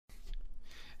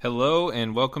Hello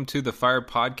and welcome to the Fire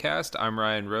Podcast. I'm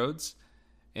Ryan Rhodes,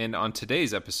 and on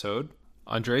today's episode,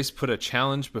 Andres put a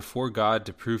challenge before God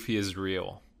to prove he is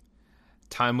real.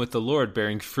 Time with the Lord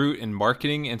bearing fruit in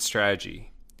marketing and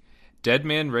strategy. Dead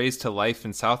man raised to life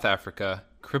in South Africa,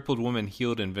 crippled woman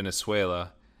healed in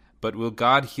Venezuela, but will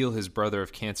God heal his brother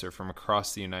of cancer from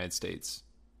across the United States?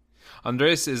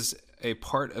 Andres is a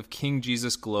part of King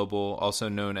Jesus Global, also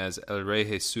known as El Rey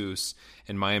Jesus,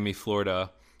 in Miami,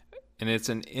 Florida, and it's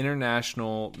an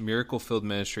international miracle-filled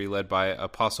ministry led by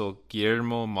Apostle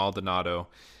Guillermo Maldonado.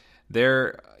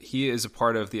 There, he is a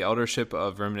part of the eldership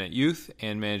of Remnant Youth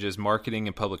and manages marketing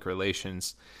and public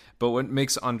relations. But what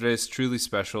makes Andres truly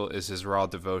special is his raw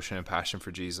devotion and passion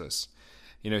for Jesus.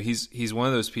 You know, he's one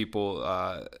of those people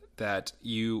that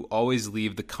you always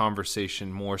leave the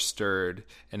conversation more stirred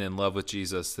and in love with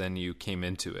Jesus than you came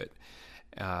into it.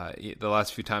 The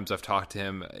last few times I've talked to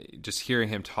him, just hearing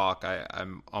him talk,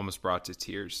 I'm almost brought to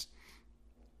tears.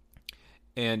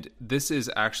 And this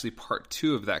is actually part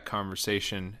 2 of that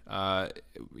conversation. I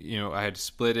had to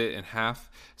split it in half.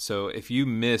 So if you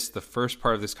missed the first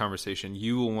part of this conversation,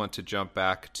 you will want to jump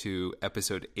back to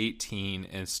episode 18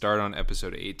 and start on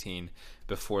episode 18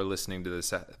 before listening to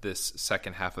this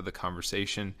second half of the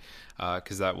conversation,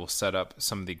 because that will set up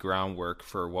some of the groundwork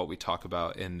for what we talk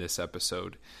about in this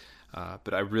episode.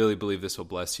 But I really believe this will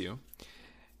bless you.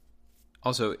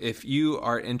 Also, if you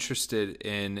are interested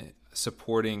in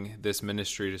supporting this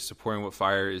ministry, supporting what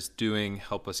Fire is doing,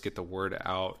 help us get the word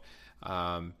out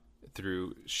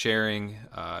through sharing,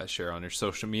 share on your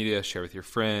social media, share with your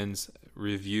friends,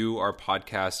 review our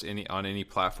podcast on any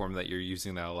platform that you're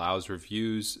using that allows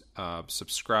reviews,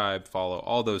 subscribe, follow,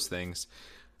 all those things.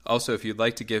 Also, if you'd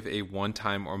like to give a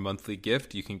one-time or monthly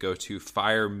gift, you can go to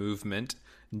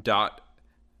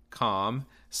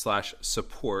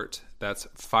firemovement.com/support. That's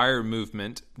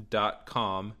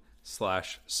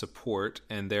firemovement.com/support,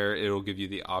 and there it'll give you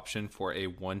the option for a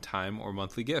one-time or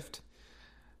monthly gift.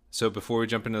 So before we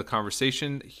jump into the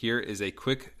conversation, here is a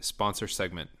quick sponsor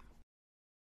segment.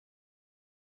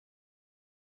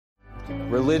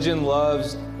 Religion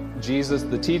loves Jesus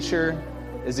the teacher,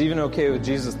 is even okay with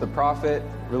Jesus the prophet.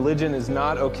 Religion is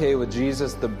not okay with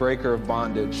Jesus the breaker of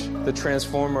bondage, the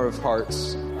transformer of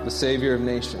hearts, the savior of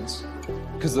nations.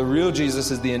 Because the real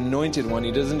Jesus is the anointed one.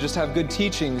 He doesn't just have good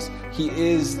teachings. He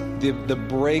is the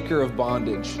breaker of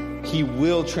bondage. He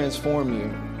will transform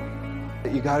you.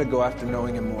 You got to go after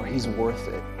knowing him more. He's worth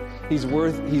it. He's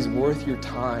worth your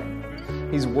time.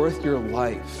 He's worth your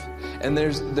life. And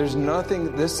there's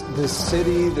nothing, this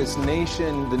city, this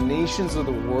nation, the nations of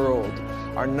the world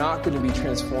are not going to be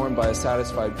transformed by a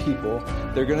satisfied people.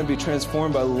 They're going to be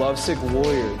transformed by lovesick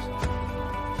warriors.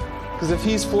 Because if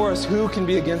he's for us, who can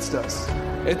be against us?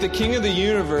 If the King of the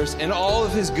universe and all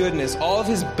of his goodness, all of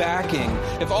his backing,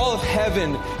 if all of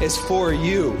heaven is for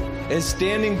you, is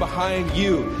standing behind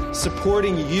you,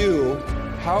 supporting you,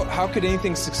 how could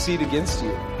anything succeed against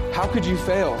you? How could you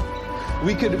fail?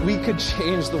 We could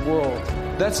change the world.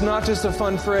 That's not just a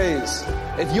fun phrase.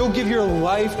 If you'll give your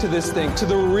life to this thing, to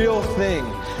the real thing,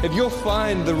 if you'll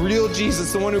find the real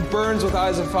Jesus, the one who burns with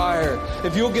eyes of fire,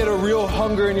 if you'll get a real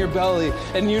hunger in your belly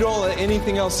and you don't let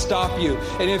anything else stop you,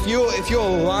 and if you'll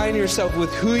align yourself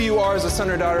with who you are as a son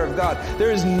or daughter of God,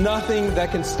 there is nothing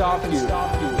that can stop you.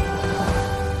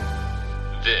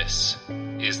 This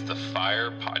is the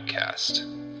Fire Podcast.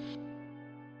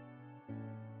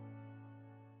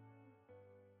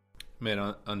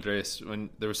 Man, Andres, when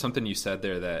there was something you said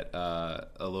there that a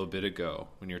little bit ago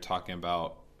when we were talking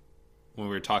about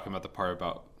the part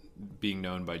about being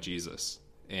known by Jesus,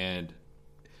 and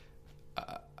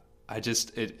I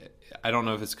don't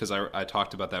know if it's because I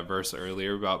talked about that verse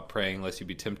earlier about praying lest you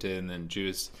be tempted, and then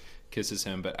Judas kisses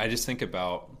him, but I just think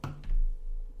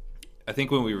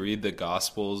when we read the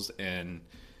Gospels and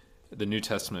the New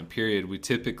Testament period, we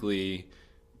typically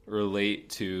relate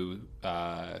to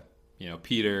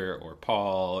Peter or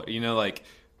Paul, like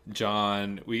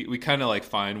John. We kind of like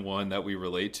find one that we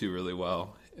relate to really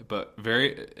well, but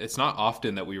it's not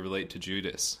often that we relate to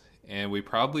Judas, and we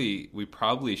probably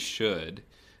should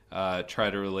try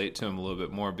to relate to him a little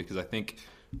bit more, because I think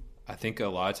a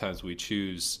lot of times we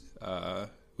can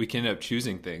end up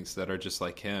choosing things that are just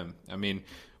like him. I mean,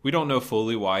 we don't know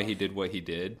fully why he did what he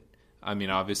did. I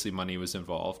mean, obviously money was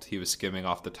involved. He was skimming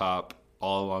off the top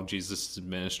all along Jesus'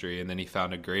 ministry, and then he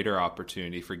found a greater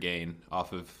opportunity for gain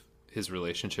off of his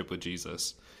relationship with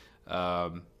Jesus.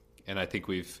 And I think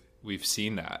we've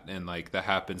seen that, and like that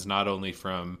happens not only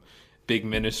from big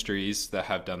ministries that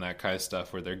have done that kind of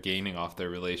stuff where they're gaining off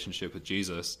their relationship with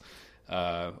Jesus,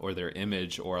 or their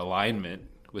image or alignment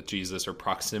with Jesus or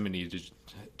proximity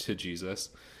to Jesus.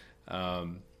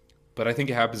 But But I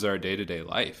think it happens in our day-to-day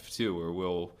life too,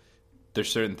 where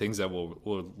there's certain things that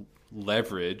we'll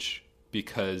leverage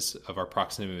because of our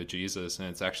proximity with Jesus, and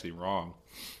it's actually wrong.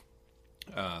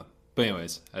 But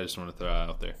anyways, I just want to throw that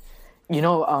out there.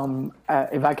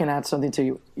 If I can add something to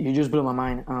you, you just blew my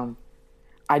mind.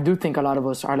 I do think a lot of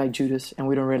us are like Judas, and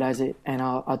we don't realize it. And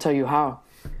I'll tell you how.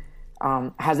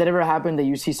 Has it ever happened that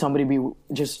you see somebody be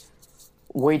just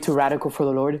way too radical for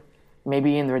the Lord?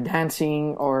 Maybe in their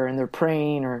dancing or in their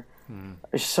praying or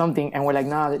something, and we're like,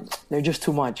 nah, they're just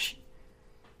too much.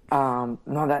 No,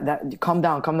 that calm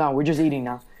down. We're just eating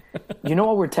now. You know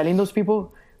what we're telling those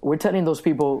people? We're telling those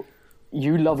people,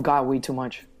 you love God way too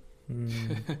much,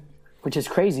 which is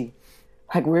crazy.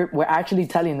 Like we're actually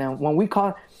telling them when we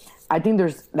call. I think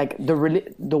there's like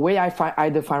the way I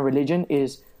define religion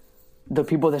is the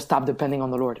people that stop depending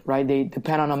on the Lord, right? They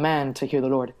depend on a man to hear the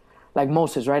Lord, like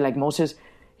Moses, right? Like Moses,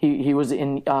 he was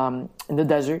in the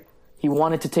desert. He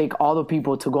wanted to take all the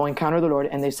people to go encounter the Lord,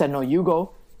 and they said, no, you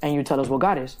go and you tell us what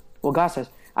God says.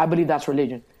 I believe that's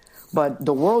religion. But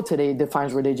the world today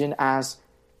defines religion as,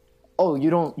 oh,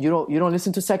 you don't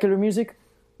listen to secular music,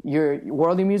 you're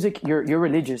worldly music, you're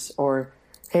religious, or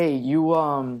hey, you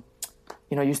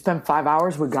spend 5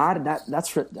 hours with God,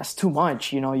 that's too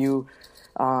much.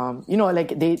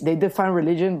 Like they define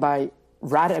religion by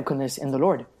radicalness in the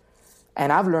Lord.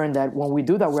 And I've learned that when we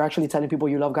do that, we're actually telling people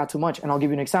you love God too much. And I'll give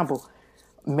you an example.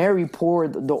 Mary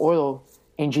poured the oil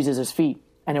in Jesus' feet.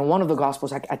 And in one of the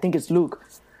Gospels, I think it's Luke,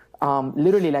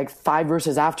 literally like 5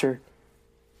 verses after,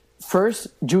 first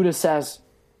Judas says,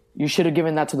 you should have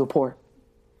given that to the poor.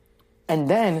 And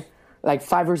then like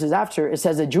 5 verses after, it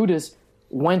says that Judas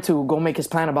went to go make his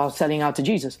plan about selling out to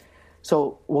Jesus.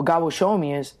 So what God was showing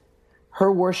me is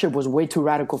her worship was way too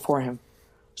radical for him.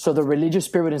 So the religious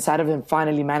spirit inside of him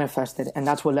finally manifested, and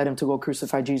that's what led him to go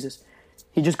crucify Jesus.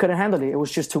 He just couldn't handle it. It was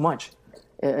just too much.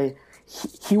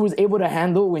 He was able to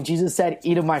handle when Jesus said,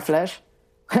 eat of my flesh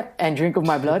and drink of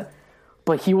my blood,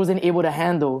 but he wasn't able to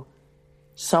handle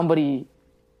somebody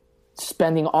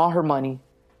spending all her money,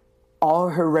 all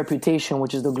her reputation,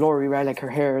 which is the glory, right? Like her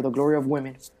hair, the glory of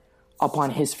women,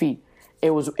 upon his feet.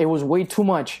 It was way too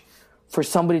much for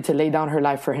somebody to lay down her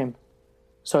life for him.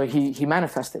 So he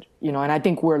manifested, and I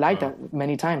think we're like that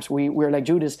many times. We're like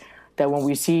Judas, that when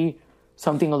we see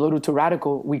something a little too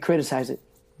radical, we criticize it.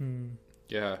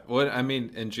 Yeah. Well, I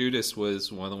mean, and Judas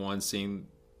was one of the ones seeing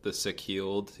the sick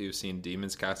healed. He was seeing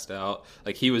demons cast out.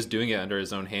 Like he was doing it under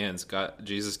his own hands.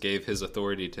 Jesus gave his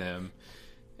authority to him.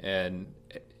 And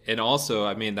also,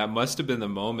 I mean, that must have been the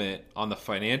moment on the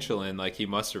financial end. Like he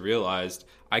must have realized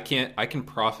I can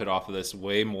profit off of this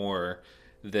way more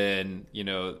than,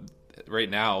 right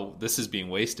now this is being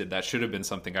wasted. That should have been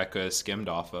something I could have skimmed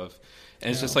off of.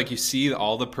 And it's just like you see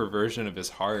all the perversion of his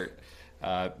heart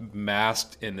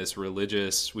masked in this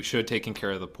religious, we should have taken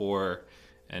care of the poor.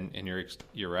 And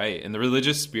you're right. And the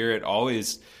religious spirit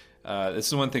always, this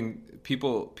is one thing,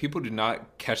 people do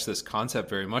not catch this concept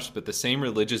very much, but the same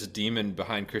religious demon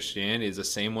behind Christianity is the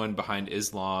same one behind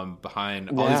Islam, behind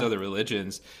all these other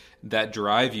religions that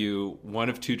drive you one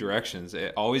of two directions.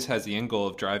 It always has the end goal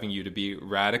of driving you to be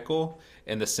radical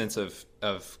in the sense of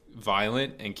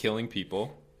violent and killing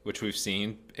people, which we've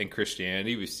seen in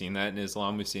Christianity, we've seen that in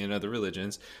Islam, we've seen in other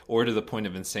religions, or to the point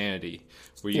of insanity,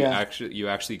 where you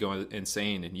actually go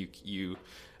insane, and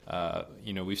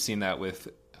we've seen that with.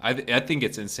 I think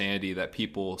it's insanity that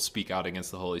people speak out against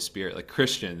the Holy Spirit. Like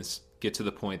Christians get to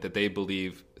the point that they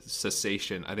believe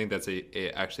cessation. I think that's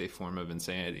actually a form of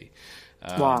insanity.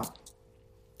 Wow.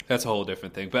 That's a whole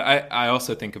different thing. But I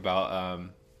also think about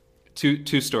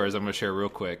two stories I'm going to share real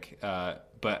quick.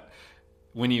 But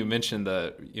when you mentioned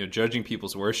judging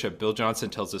people's worship, Bill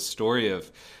Johnson tells this story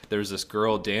of there was this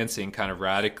girl dancing kind of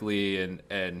radically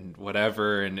and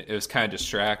whatever, and it was kind of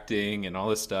distracting and all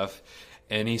this stuff.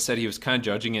 And he said he was kind of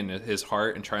judging it in his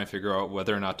heart and trying to figure out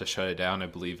whether or not to shut it down, I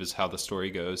believe is how the story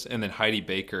goes. And then Heidi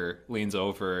Baker leans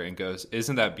over and goes,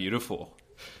 "Isn't that beautiful?"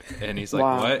 And he's like,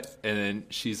 Wow. "What?" And then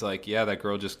she's like, "Yeah, that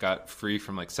girl just got free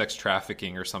from like sex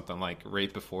trafficking or something like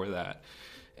right before that."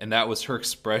 And that was her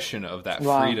expression of that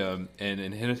freedom. And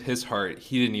in his heart,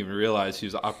 he didn't even realize he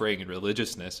was operating in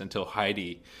religiousness until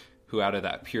Heidi, who out of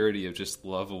that purity of just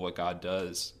love of what God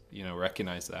does,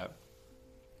 recognized that.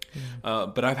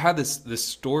 But I've had this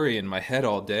story in my head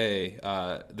all day,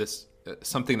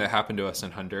 something that happened to us in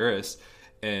Honduras.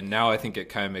 And now I think it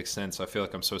kind of makes sense. So I feel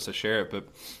like I'm supposed to share it. But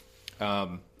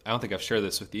I don't think I've shared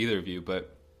this with either of you,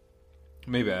 but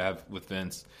maybe I have with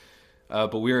Vince.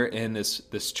 But we were in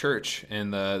this church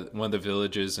in one of the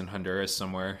villages in Honduras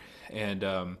somewhere,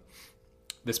 and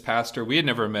this pastor, we had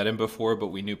never met him before, but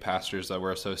we knew pastors that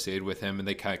were associated with him, and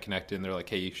they kind of connected, and they're like,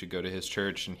 hey, you should go to his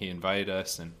church, and he invited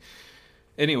us. And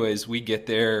anyways, we get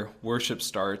there, worship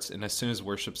starts, and as soon as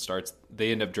worship starts,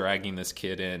 they end up dragging this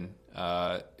kid in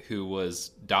who was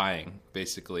dying,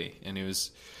 basically. And it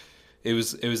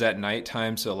was at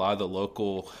nighttime, so a lot of the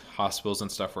local hospitals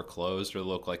and stuff were closed, or the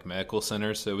local like medical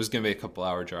centers, so it was going to be a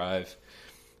couple-hour drive.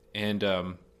 And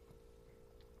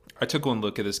I took one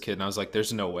look at this kid, and I was like,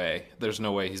 there's no way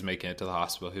he's making it to the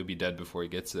hospital. He'll be dead before he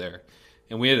gets there.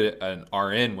 And we had an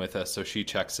RN with us, so she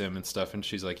checks him and stuff, and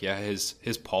she's like, yeah, his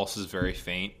pulse is very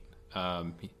faint,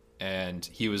 and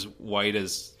he was whiter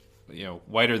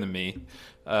than me,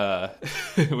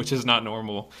 which is not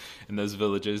normal in those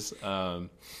villages.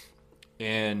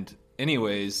 And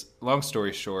anyways, long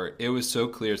story short, it was so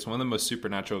clear. It's one of the most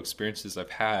supernatural experiences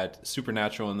I've had.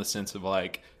 Supernatural in the sense of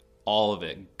like all of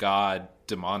it, God,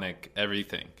 demonic,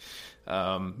 everything,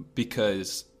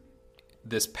 because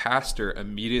this pastor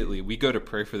immediately, we go to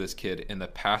pray for this kid, and the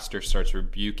pastor starts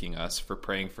rebuking us for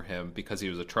praying for him because he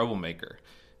was a troublemaker,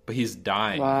 but he's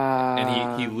dying. Wow.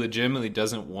 And he legitimately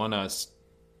doesn't want us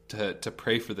to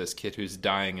pray for this kid who's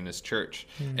dying in his church.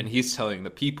 And he's telling the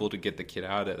people to get the kid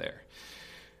out of there.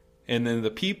 And then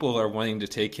the people are wanting to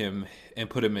take him and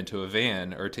put him into a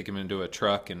van or take him into a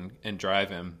truck and drive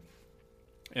him.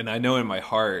 And I know in my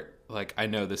heart, like, I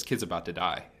know this kid's about to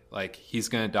die. Like, he's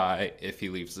going to die if he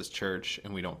leaves this church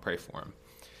and we don't pray for him.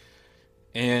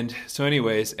 And so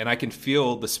anyways, and I can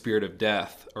feel the spirit of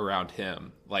death around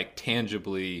him, like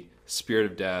tangibly spirit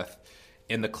of death.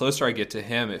 And the closer I get to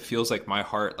him, it feels like my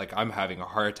heart, like I'm having a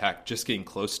heart attack just getting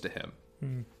close to him.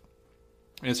 And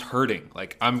it's hurting.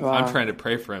 Like I'm trying to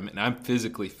pray for him, and I'm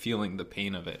physically feeling the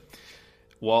pain of it,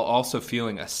 while also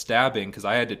feeling a stabbing, because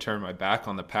I had to turn my back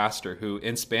on the pastor who,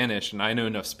 in Spanish, and I know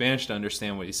enough Spanish to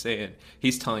understand what he's saying,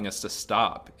 he's telling us to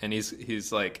stop. And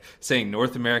he's like saying,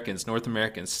 North Americans,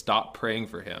 stop praying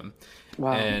for him.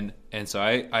 Wow. And so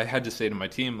I had to say to my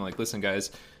team, like, listen,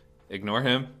 guys, ignore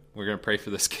him. We're going to pray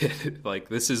for this kid. Like,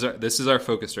 this is our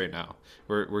focus right now.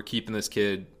 We're keeping this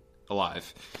kid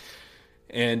alive.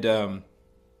 And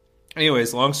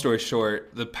anyways, long story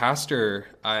short, the pastor,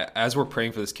 as we're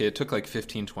praying for this kid, it took like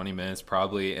 15, 20 minutes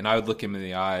probably, and I would look him in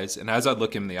the eyes, and as I'd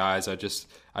look him in the eyes, I'd just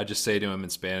say to him in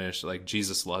Spanish, like,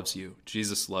 Jesus loves you.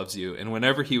 Jesus loves you. And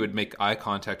whenever he would make eye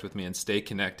contact with me and stay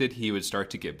connected, he would start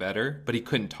to get better, but he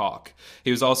couldn't talk.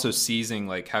 He was also seizing,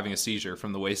 like having a seizure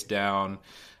from the waist down.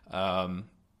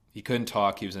 He couldn't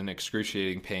talk. He was in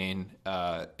excruciating pain.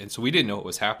 And so we didn't know what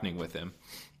was happening with him.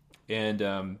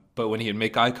 And but when he would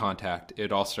make eye contact, it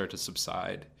would all start to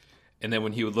subside. And then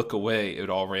when he would look away, it would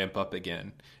all ramp up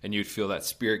again. And you'd feel that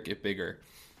spirit get bigger.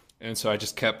 And so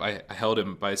I held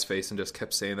him by his face and just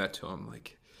kept saying that to him,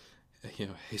 like,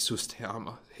 Jesus te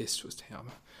ama, Jesus te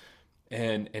ama.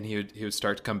 And he would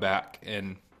start to come back.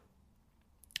 And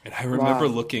I remember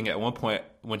looking at one point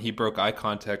when he broke eye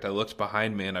contact, I looked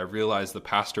behind me and I realized the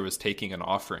pastor was taking an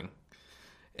offering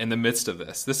in the midst of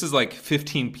this. This is like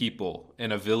 15 people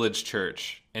in a village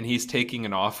church, and he's taking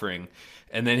an offering,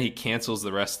 and then he cancels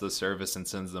the rest of the service and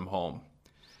sends them home.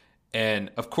 And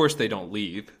of course they don't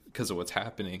leave because of what's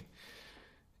happening.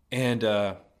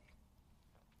 And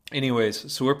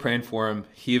anyways, so we're praying for him.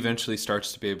 He eventually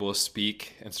starts to be able to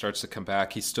speak and starts to come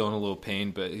back. He's still in a little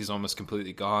pain, but he's almost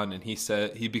completely gone. And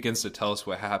he begins to tell us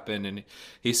what happened. And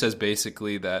he says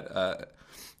basically that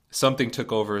something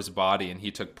took over his body, and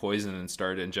he took poison and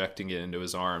started injecting it into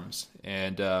his arms.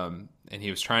 And he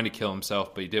was trying to kill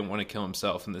himself, but he didn't want to kill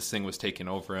himself. And this thing was taking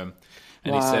over him.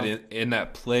 And he said in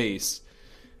that place,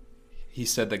 he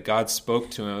said that God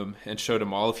spoke to him and showed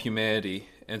him all of humanity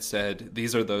and said,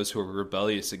 these are those who are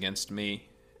rebellious against me.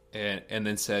 And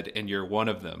then said, and you're one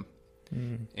of them.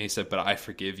 And he said, but I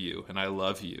forgive you and I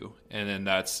love you. And then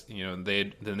that's,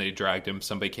 they dragged him.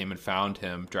 Somebody came and found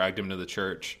him, dragged him to the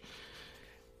church.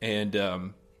 And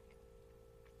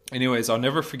anyways, I'll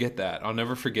never forget that.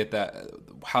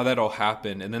 How that all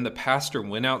happened. And then the pastor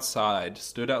went outside,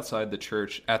 stood outside the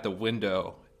church at the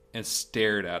window and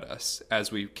stared at us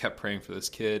as we kept praying for this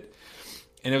kid.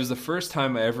 And it was the first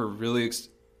time I ever really,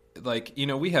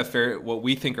 we have what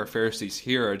we think are Pharisees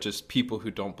here are just people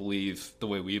who don't believe the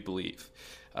way we believe.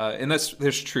 And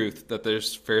there's truth that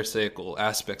there's Pharisaical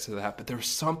aspects of that, but there was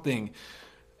something,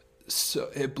 so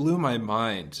it blew my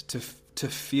mind to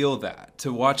feel that,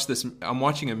 to watch this. I'm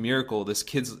watching a miracle. This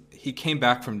he came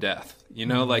back from death,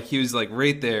 like he was like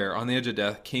right there on the edge of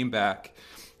death, came back.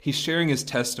 He's sharing his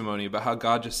testimony about how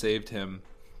God just saved him.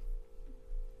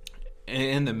 And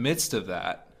in the midst of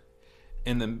that,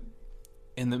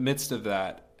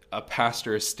 a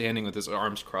pastor is standing with his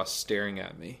arms crossed staring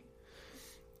at me.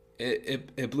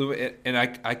 it blew it, and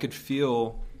I could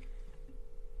feel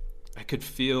I could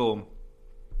feel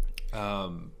I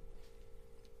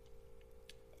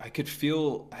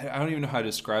don't even know how to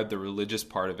describe the religious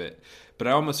part of it, but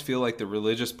I almost feel like the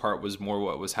religious part was more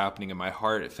what was happening in my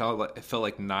heart. It felt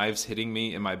like knives hitting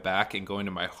me in my back and going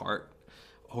to my heart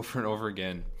over and over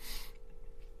again.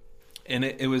 And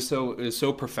it was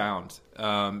so profound.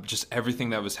 Just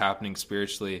everything that was happening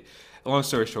spiritually. Long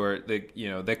story short,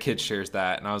 that kid shares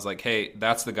that, and I was like, hey,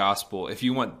 that's the gospel. If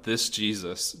you want this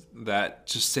Jesus that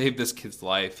just saved this kid's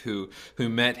life, who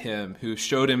met him, who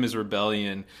showed him his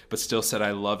rebellion, but still said,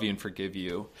 I love you and forgive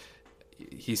you,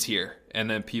 he's here. And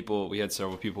then we had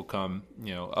several people come,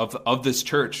 of this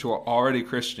church who are already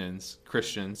Christians,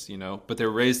 but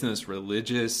they're raised in this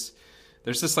religious,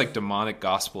 there's this like demonic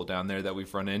gospel down there that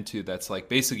we've run into that's like,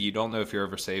 basically you don't know if you're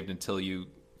ever saved until you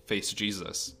face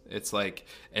Jesus. It's like,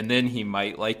 and then he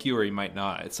might like you or he might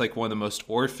not. It's like one of the most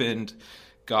orphaned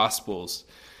gospels,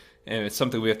 and it's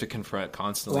something we have to confront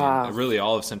constantly. Wow. Really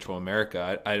all of Central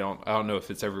America. I don't know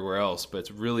if it's everywhere else, but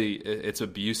it's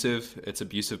abusive. It's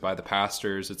abusive by the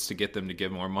pastors. It's to get them to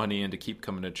give more money and to keep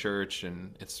coming to church,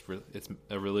 and it's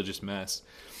a religious mess.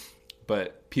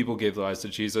 But people gave their lives to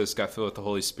Jesus, got filled with the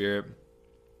Holy Spirit.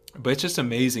 But it's just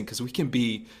amazing because we can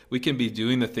be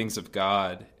doing the things of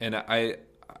God, and I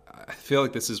feel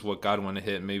like this is what God wanted to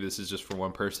hit. Maybe this is just for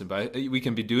one person, but we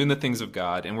can be doing the things of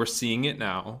God, and we're seeing it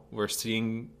now. We're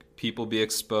seeing people be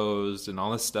exposed and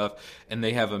all this stuff, and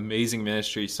they have amazing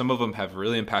ministry. Some of them have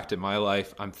really impacted my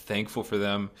life. I'm thankful for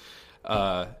them.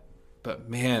 But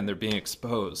man, they're being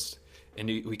exposed, and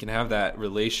we can have that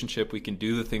relationship. We can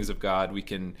do the things of God. We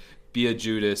can be a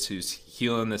Judas who's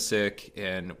healing the sick,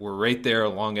 and we're right there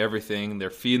along everything. They're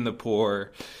feeding the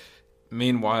poor.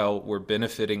 Meanwhile, we're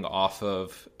benefiting off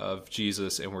of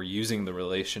Jesus, and we're using the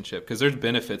relationship, because there's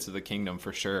benefits of the kingdom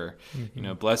for sure.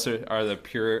 Mm-hmm. Blessed are the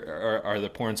pure, are the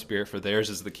poor in spirit, for theirs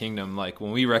is the kingdom. Like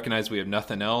when we recognize we have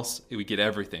nothing else, we get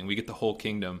everything. We get the whole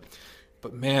kingdom.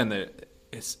 But man,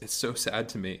 it's so sad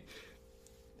to me.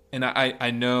 And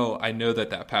I know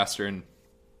that pastor, and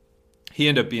he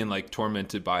ended up being like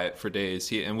tormented by it for days.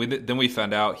 Then we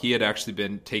found out he had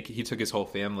actually he took his whole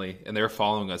family, and they were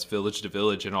following us village to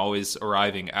village and always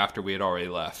arriving after we had already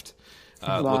left,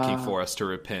 looking for us to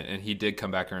repent. And he did come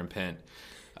back and repent,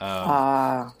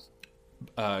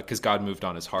 because God moved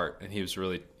on his heart, and he was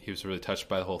really touched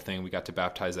by the whole thing. We got to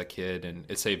baptize that kid, and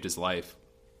it saved his life.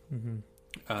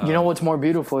 Mm-hmm. You know what's more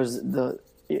beautiful is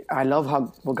I love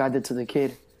what God did to the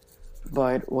kid,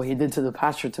 but what he did to the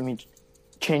pastor, to me,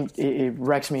 it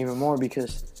wrecks me even more,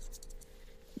 because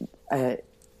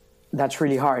that's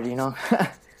really hard,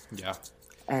 Yeah.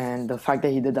 And the fact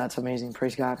that he did that's amazing.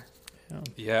 Praise God.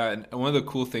 Yeah, and one of the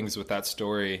cool things with that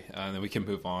story, and then we can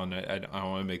move on. I don't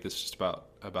want to make this just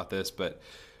about this, but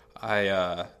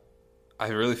I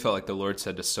really felt like the Lord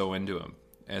said to sow into him.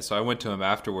 And so I went to him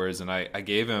afterwards, and I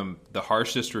gave him the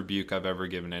harshest rebuke I've ever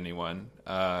given anyone,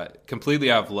 completely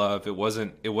out of love. It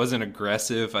wasn't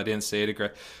aggressive. I didn't say it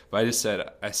aggressive, but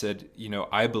I said,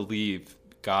 I believe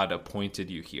God appointed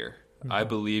you here. Mm-hmm. I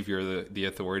believe you're the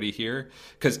authority here.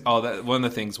 Because one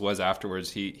of the things was afterwards,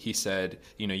 he said,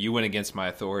 you went against my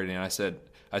authority, and I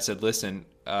said, listen,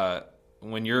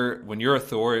 when you're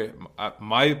authority,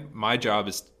 my job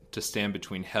is to stand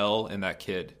between hell and that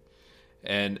kid.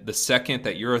 And the second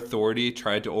that your authority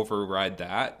tried to override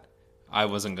that, I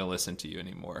wasn't going to listen to you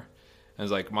anymore. I was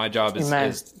like, my job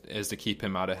is to keep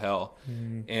him out of hell.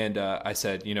 Mm-hmm. And I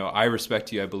said, I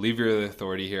respect you. I believe you're the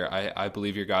authority here. I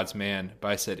believe you're God's man. But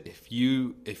I said, if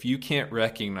you can't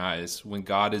recognize when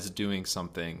God is doing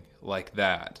something like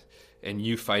that, and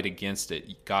you fight against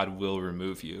it, God will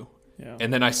remove you. Yeah.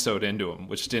 And then I sowed into him,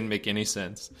 which didn't make any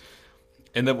sense.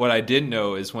 And then what I did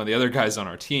know is one of the other guys on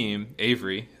our team,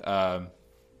 Avery,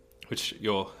 which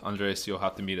Andres, you'll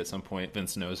have to meet at some point.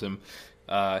 Vince knows him.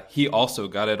 God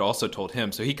had also told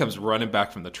him. So he comes running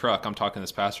back from the truck. I'm talking to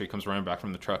this pastor. He comes running back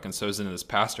from the truck and sows into this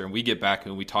pastor. And we get back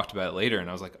and we talked about it later. And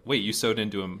I was like, wait, you sowed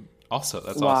into him also.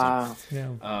 That's awesome.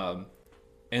 Yeah.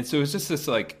 And so it was just this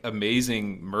like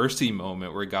amazing mercy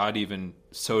moment where God even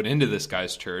sowed into this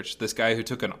guy's church, this guy who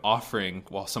took an offering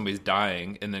while somebody's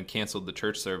dying and then canceled the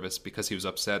church service because he was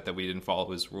upset that we didn't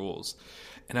follow his rules.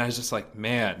 And I was just like,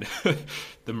 man,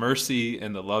 the mercy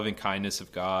and the loving kindness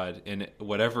of God, and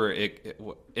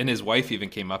and his wife even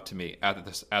came up to me at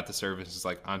the service. Is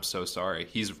like, I'm so sorry.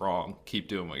 He's wrong. Keep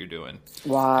doing what you're doing.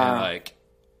 Wow.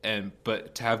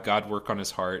 But to have God work on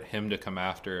his heart, him to come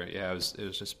after, it was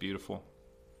just beautiful.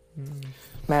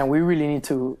 Man, we really need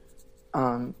to,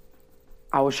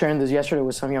 I was sharing this yesterday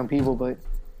with some young people, but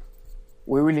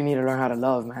we really need to learn how to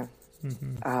love, man.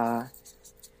 Mm-hmm.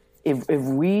 if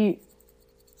we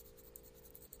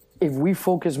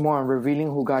focus more on revealing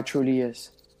who God truly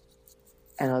is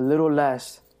and a little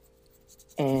less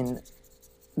in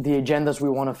the agendas we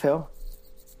want to fill,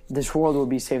 this world will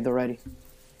be saved already.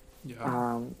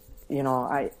 Yeah.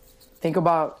 I think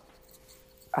about,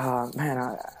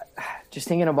 just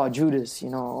thinking about Judas,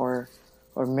 or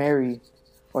Mary,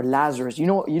 or Lazarus. You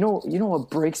know what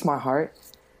breaks my heart,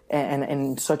 and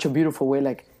in such a beautiful way.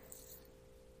 Like,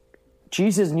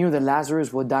 Jesus knew that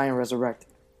Lazarus would die and resurrect,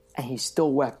 and he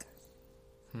still wept.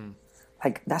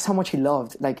 Like, that's how much he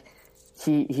loved. Like,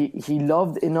 he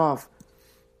loved enough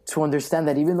to understand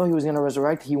that even though he was going to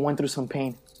resurrect, he went through some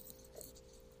pain.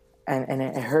 And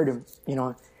it hurt him,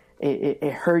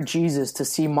 It hurt Jesus to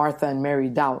see Martha and Mary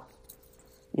doubt,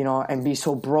 and be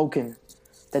so broken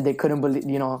that they couldn't believe,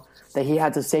 that he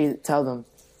had to tell them,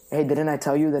 hey, didn't I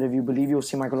tell you that if you believe, you'll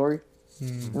see my glory?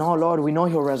 No, Lord, we know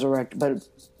he'll resurrect, but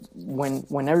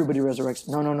when everybody resurrects,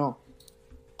 no.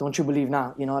 Don't you believe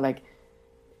now? Like,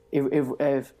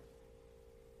 if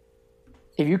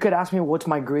you could ask me what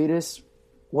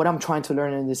I'm trying to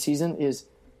learn in this season is,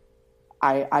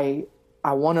 I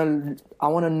want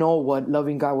to know what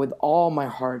loving God with all my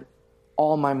heart,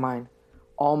 all my mind,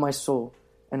 all my soul,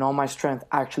 and all my strength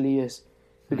actually is.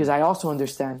 Because I also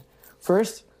understand,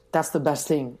 first, that's the best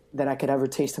thing that I could ever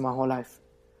taste in my whole life.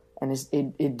 And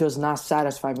it does not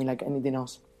satisfy me like anything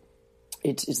else.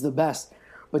 It's the best.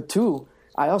 But two,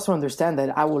 I also understand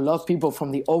that I will love people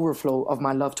from the overflow of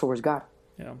my love towards God.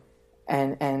 Yeah.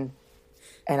 And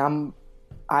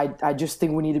I just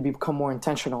think we need to become more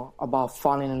intentional about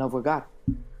falling in love with God.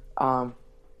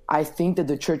 I think that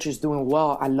the church is doing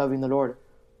well at loving the Lord,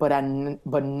 but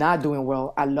not doing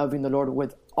well at loving the Lord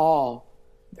with all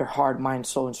their heart, mind,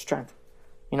 soul, and strength.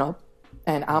 And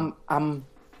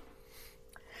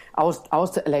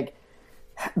like,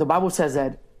 the Bible says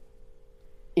that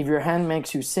if your hand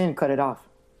makes you sin, cut it off.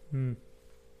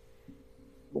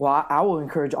 Well, I will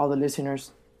encourage all the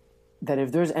listeners that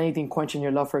if there's anything quenching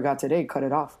your love for God today, cut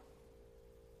it off.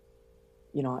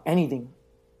 Anything.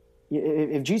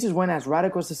 If Jesus went as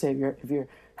radical as to say, if your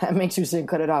hand makes you sin,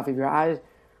 cut it off. If your eyes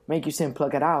make you sin,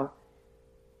 pluck it out.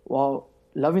 Well,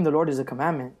 loving the Lord is a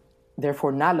commandment.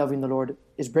 Therefore, not loving the Lord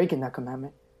is breaking that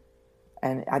commandment.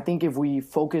 And I think if we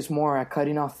focus more at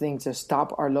cutting off things that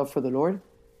stop our love for the Lord,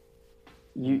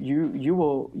 you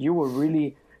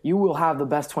will have the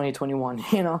best 2021.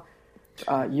 You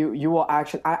will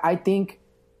actually. I think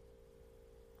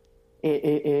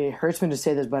it hurts me to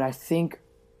say this, but I think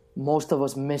most of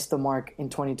us missed the mark in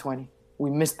 2020. We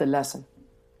missed the lesson.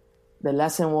 The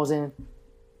lesson wasn't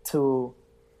to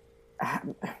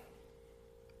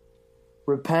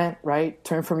repent, right?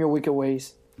 Turn from your wicked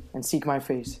ways and seek my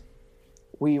face.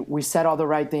 We said all the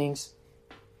right things.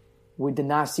 We did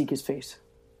not seek his face,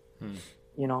 and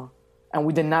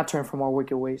we did not turn from our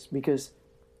wicked ways because,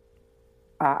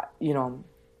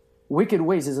 wicked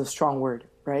ways is a strong word,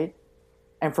 right?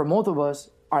 And for most of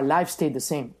us, our life stayed the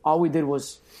same. All we did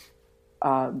was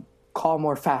call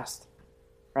more fast,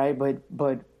 right?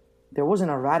 But there wasn't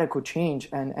a radical change.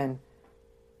 And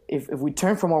if we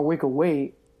turn from our wicked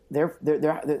way,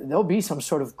 there'll be some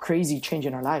sort of crazy change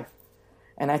in our life.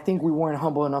 And I think we weren't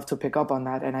humble enough to pick up on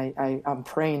that. And I'm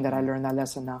praying that I learned that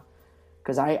lesson now,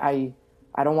 because I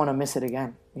don't want to miss it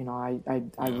again. I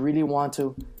really want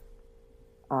to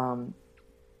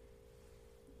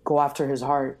go after his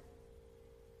heart.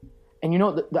 And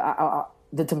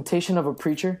the temptation of a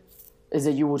preacher is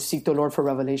that you will seek the Lord for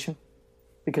revelation,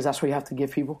 because that's what you have to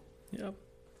give people. Yep.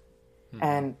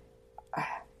 And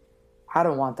I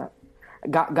don't want that.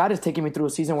 God is taking me through a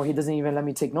season where he doesn't even let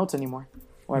me take notes anymore.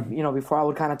 Or, before I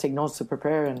would kind of take notes to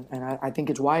prepare, and I think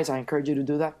it's wise. I encourage you to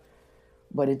do that.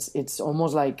 But it's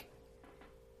almost like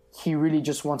he really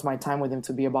just wants my time with him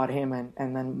to be about him,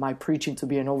 and then my preaching to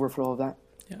be an overflow of that.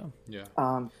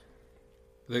 Yeah.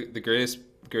 The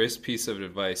greatest piece of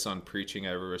advice on preaching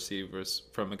I ever received was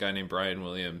from a guy named Brian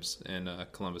Williams in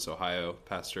Columbus, Ohio,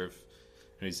 pastor of,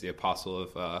 he's the apostle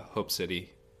of Hope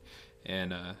City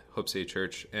and Hope City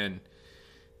Church. And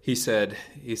he said,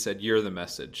 you're the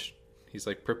message. He's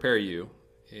like, prepare you.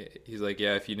 He's like,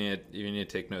 yeah, if you need to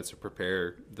take notes or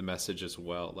prepare the message as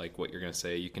well, like what you're going to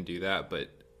say, you can do that. But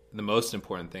the most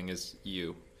important thing is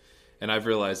you. And I've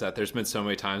realized that there's been so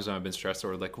many times when I've been stressed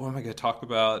or like, what am I going to talk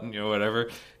about? And, whatever.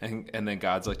 And then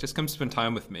God's like, just come spend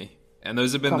time with me. And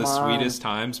those have been the sweetest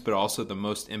times, but also the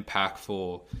most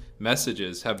impactful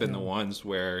messages have been the ones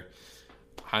where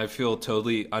I feel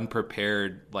totally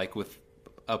unprepared, like with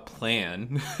a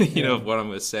plan, of what I'm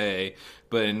going to say.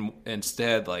 But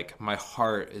instead, like, my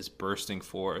heart is bursting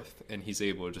forth and he's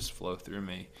able to just flow through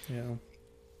me. Yeah.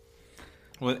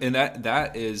 Well, and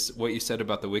that is what you said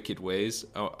about the wicked ways.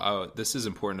 This is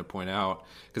important to point out,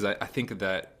 because I think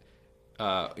that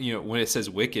when it says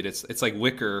wicked, it's like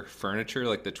wicker furniture,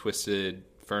 like the twisted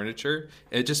furniture.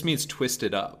 It just means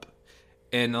twisted up,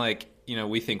 and like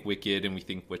we think wicked and we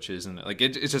think witches, and like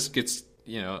it just gets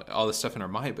all this stuff in our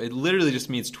mind. But it literally just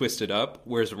means twisted up,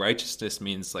 whereas righteousness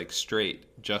means like straight,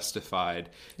 justified.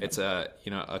 Yeah. It's a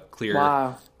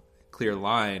clear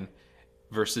line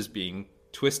versus being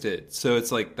twisted. So it's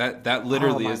like that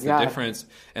literally is the difference.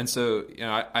 And so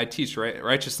I teach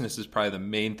righteousness is probably the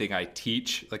main thing I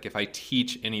teach. Like if I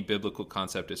teach any biblical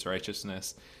concept, it's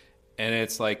righteousness. And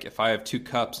it's like if I have 2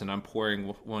 cups and I'm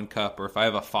pouring 1 cup, or if I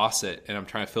have a faucet and I'm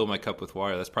trying to fill my cup with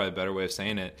water, that's probably a better way of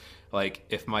saying it. Like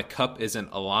if my cup isn't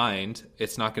aligned,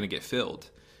 it's not going to get filled.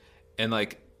 And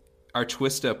like our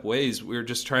twist up ways, we're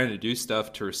just trying to do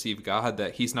stuff to receive God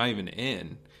that he's not even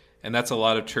in. And that's a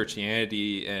lot of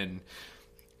churchianity and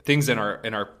things in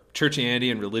our churchianity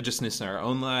and religiousness in our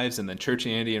own lives, and then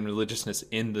churchianity and religiousness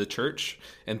in the church,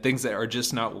 and things that are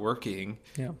just not working.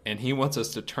 Yeah. And he wants us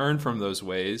to turn from those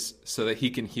ways so that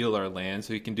he can heal our land,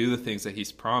 so he can do the things that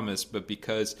he's promised. But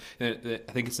because I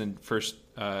think it's in the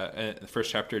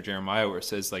first chapter of Jeremiah, where it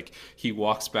says like he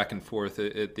walks back and forth.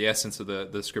 The essence of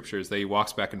the scripture is that he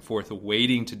walks back and forth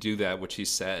waiting to do that which he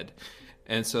said.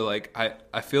 And so like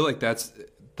I feel like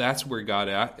that's where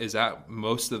God is at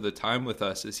most of the time with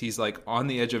us, is he's like on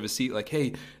the edge of a seat, like,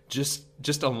 hey, just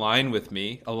align with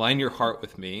me, align your heart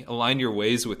with me, align your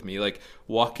ways with me, like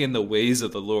walk in the ways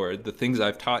of the Lord, the things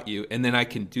I've taught you, and then I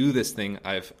can do this thing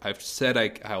I've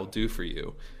said I'll do for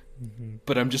you. Mm-hmm.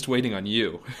 But I'm just waiting on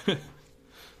you.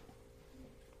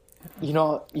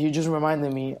 You just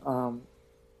reminded me,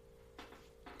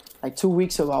 like 2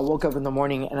 weeks ago, I woke up in the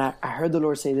morning and I heard the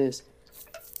Lord say this: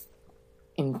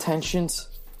 intentions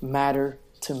matter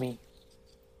to me.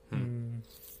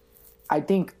 I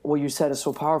think what you said is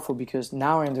so powerful, because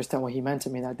now I understand what he meant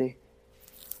to me that day.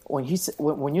 When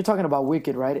you're talking about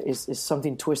wicked, right, is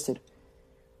something twisted.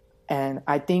 And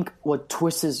I think what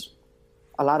twists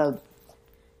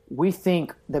we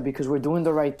think that because we're doing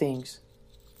the right things,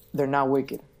 they're not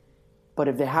wicked. But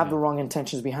if they have the wrong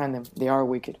intentions behind them, they are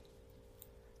wicked.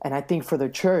 And I think for the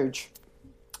church,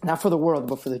 not for the world,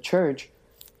 but for the church,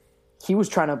 he was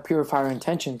trying to purify our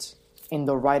intentions in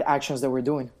the right actions that we're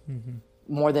doing. Mm-hmm.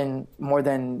 More than,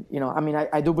 I mean,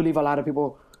 I do believe a lot of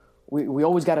people, we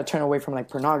always got to turn away from like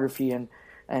pornography and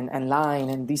lying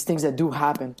and these things that do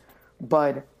happen.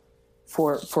 But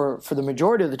for the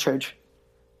majority of the church,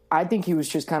 I think he was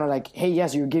just kind of like, hey,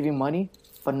 yes, you're giving money,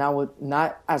 but now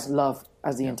not as love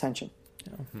as the intention.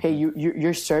 Yeah. Mm-hmm. Hey,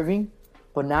 you're serving,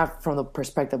 but not from the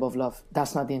perspective of love.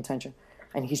 That's not the intention.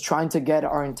 And he's trying to get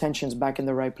our intentions back in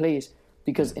the right place,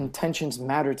 because intentions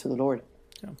matter to the Lord.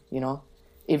 Yeah.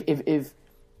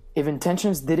 If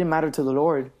intentions didn't matter to the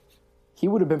Lord, he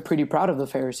would have been pretty proud of the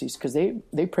Pharisees, because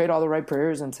they prayed all the right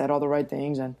prayers and said all the right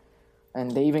things, and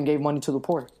they even gave money to the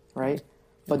poor, right?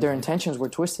 But their intentions were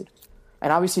twisted.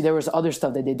 And obviously there was other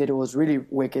stuff that they did. It was really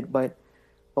wicked. But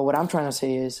what I'm trying to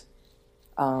say is,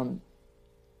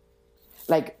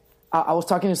 like I was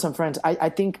talking to some friends. I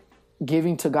think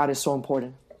giving to God is so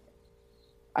important.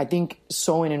 I think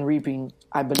sowing and reaping,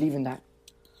 I believe in that.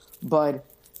 But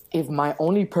if my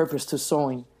only purpose to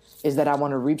sowing is that I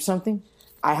want to reap something,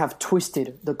 I have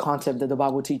twisted the concept that the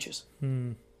Bible teaches.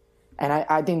 And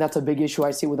I think that's a big issue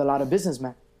I see with a lot of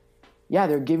businessmen. Yeah,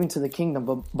 they're giving to the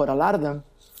kingdom, but a lot of them,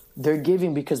 they're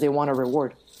giving because they want a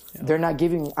reward. Yeah. They're not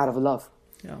giving out of love.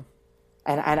 Yeah.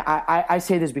 And I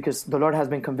say this because the Lord has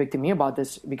been convicting me about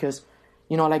this, because,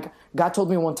 like God told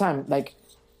me one time, like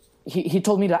he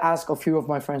told me to ask a few of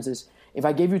my friends this: if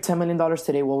I gave you $10 million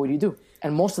today, what would you do?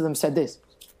 And most of them said this: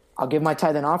 I'll give my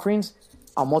tithe and offerings,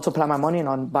 I'll multiply my money, and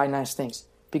I'll buy nice things.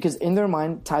 Because in their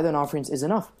mind, tithe and offerings is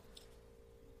enough.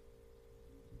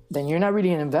 Then you're not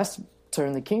really an investor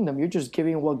in the kingdom. You're just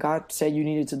giving what God said you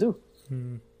needed to do.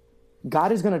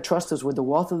 God is going to trust us with the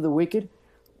wealth of the wicked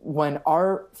when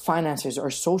our finances are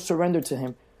so surrendered to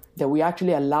him that we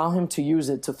actually allow him to use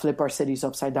it to flip our cities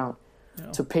upside down,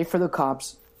 to pay for the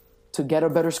cops, to get a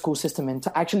better school system, and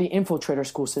to actually infiltrate our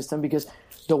school system, because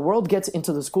the world gets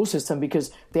into the school system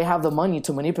because they have the money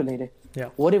to manipulate it. Yeah.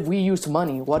 What if we used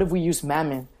money? What if we used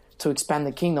mammon to expand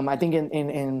the kingdom? I think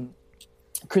in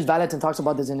Chris Valentin talks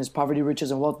about this in his Poverty,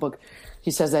 Riches, and Wealth book. He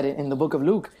says that in the book of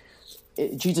Luke,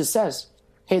 Jesus says,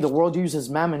 hey, the world uses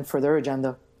mammon for their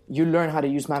agenda. You learn how to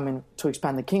use mammon to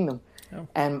expand the kingdom. Yeah.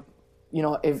 And,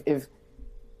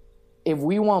 if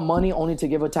we want money only to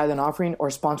give a tithe and offering or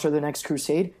sponsor the next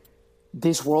crusade,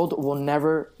 this world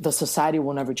the society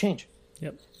will never change.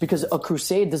 Yep. Because a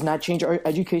crusade does not change our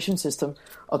education system.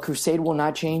 A crusade will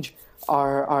not change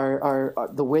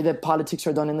the way that politics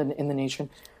are done in the nation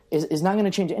is not going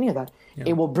to change any of that. Yeah.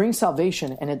 It will bring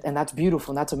salvation, and that's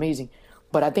beautiful and that's amazing.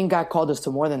 But I think God called us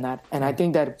to more than that. And I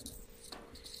think that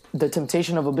the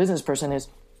temptation of a business person is,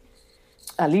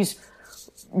 at least,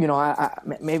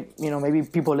 maybe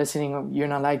people listening, you're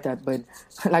not like that. But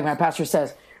like my pastor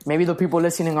says, maybe the people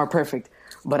listening are perfect.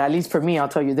 But at least for me, I'll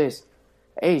tell you this.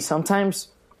 Hey, sometimes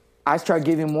I start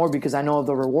giving more because I know of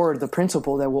the reward, the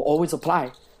principle that will always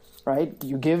apply, right?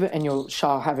 You give and you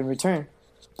shall have in return.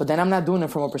 But then I'm not doing it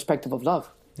from a perspective of love.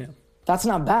 Yeah. That's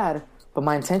not bad, but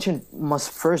my intention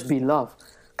must first be love.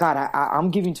 God,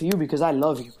 I'm giving to you because I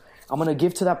love you. I'm going to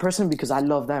give to that person because I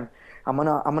love them. I'm going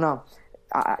to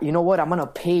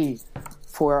pay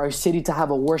for our city to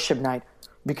have a worship night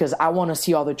because I want to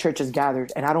see all the churches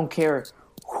gathered. And I don't care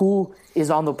who is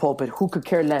on the pulpit, who could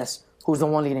care less, who's the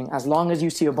one leading, as long as you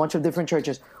see a bunch of different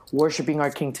churches worshiping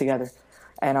our King together.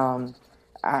 And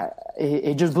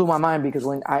it just blew my mind because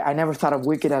when I never thought of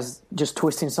wicked as just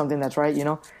twisting something that's right,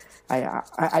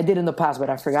 I did in the past, but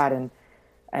I forgot. And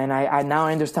I now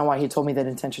understand why he told me that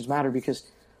intentions matter, because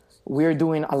we're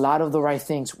doing a lot of the right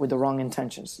things with the wrong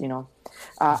intentions.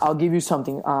 I'll give you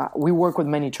something. We work with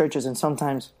many churches, and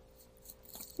sometimes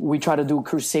we try to do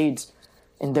crusades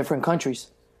in different countries.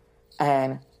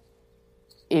 And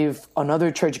if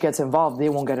another church gets involved, they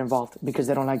won't get involved because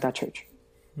they don't like that church.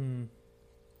 Mm.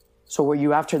 So were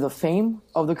you after the fame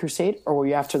of the crusade, or were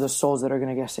you after the souls that are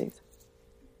going to get saved?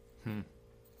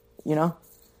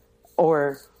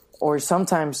 Or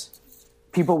sometimes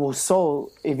people will sow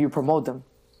if you promote them.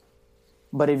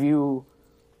 But if you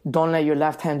don't let your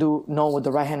left hand know what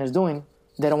the right hand is doing,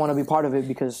 they don't want to be part of it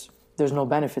because there's no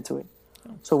benefit to it.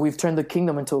 So we've turned the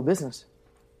kingdom into a business,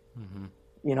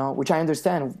 which I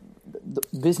understand. The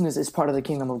business is part of the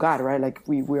kingdom of God, right? Like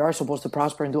we are supposed to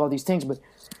prosper and do all these things,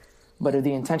 but if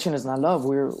the intention is not love,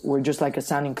 we're just like a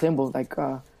sounding cymbal,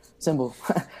 symbol,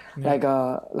 like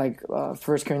 1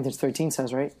 Corinthians 13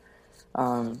 says, right?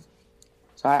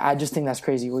 So I just think that's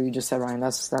crazy what you just said, Ryan.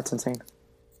 That's insane.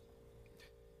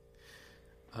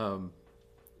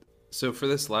 So for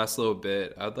this last little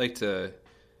bit, I'd like to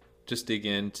just dig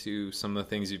into some of the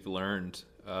things you've learned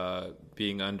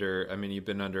you've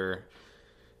been under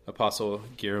Apostle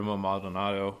Guillermo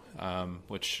Maldonado,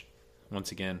 which,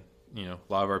 once again, a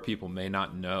lot of our people may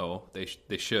not know. They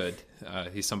should.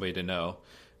 He's somebody to know.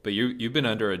 But you've been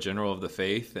under a general of the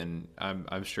faith, and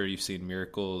I'm sure you've seen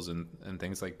miracles and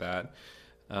things like that.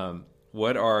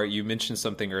 You mentioned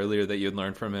something earlier that you'd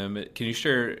learned from him. Can you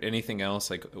share anything else,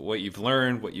 like what you've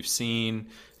learned, what you've seen?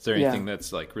 Is there anything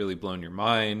that's like really blown your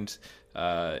mind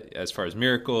as far as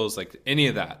miracles, like any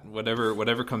of that?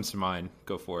 Whatever comes to mind,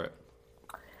 go for it.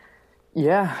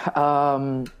 Yeah.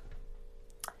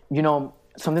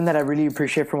 Something that I really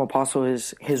appreciate from Apostle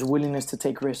is his willingness to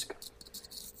take risk.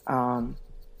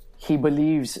 He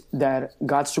believes that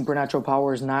God's supernatural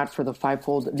power is not for the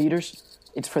fivefold leaders,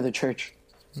 it's for the church.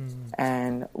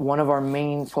 And one of our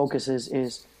main focuses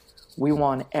is we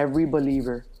want every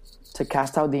believer to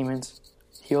cast out demons,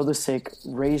 heal the sick,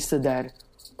 raise the dead,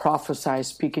 prophesy,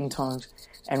 speak in tongues,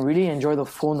 and really enjoy the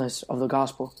fullness of the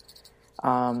gospel.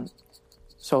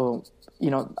 So,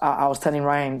 I was telling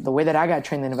Ryan, the way that I got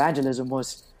trained in evangelism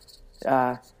was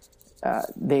they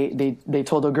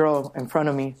told a girl in front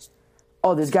of me,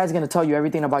 oh, this guy's going to tell you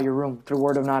everything about your room through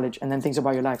word of knowledge and then things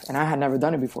about your life. And I had never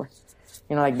done it before.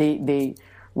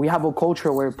 We have a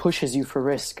culture where it pushes you for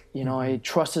risk. It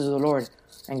trusts in the Lord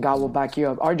and God will back you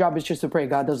up. Our job is just to pray.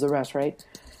 God does the rest, right?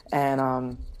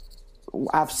 And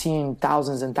I've seen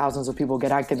thousands and thousands of people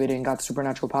get activated in God's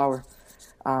supernatural power.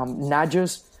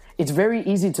 It's very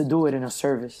easy to do it in a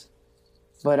service,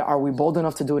 but are we bold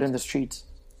enough to do it in the streets,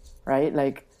 right?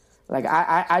 Like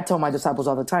I tell my disciples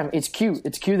all the time, it's cute.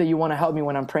 It's cute that you want to help me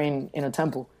when I'm praying in a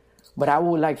temple, but I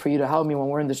would like for you to help me when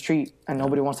we're in the street and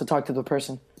nobody wants to talk to the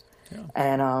person.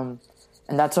 Yeah.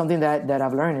 And that's something that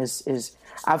I've learned is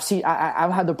I've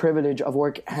had the privilege of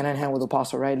work hand in hand with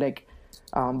Apostle, right? Like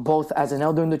both as an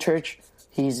elder in the church,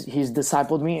 he's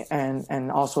discipled me and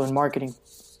also in marketing.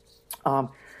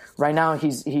 Right now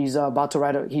he's about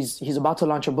to he's about to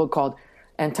launch a book called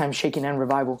End Time Shaking and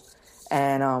Revival.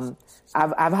 And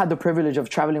I've had the privilege of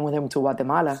traveling with him to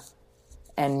Guatemala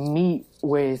and meet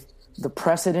with the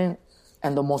president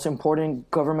and the most important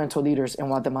governmental leaders in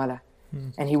Guatemala.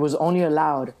 And he was only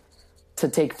allowed to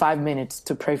take 5 minutes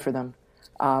to pray for them,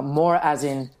 more as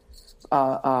in,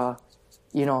 bless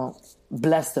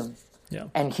them. Yeah.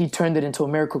 And he turned it into a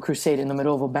miracle crusade in the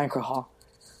middle of a banquet hall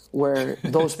where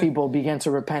those people began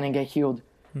to repent and get healed.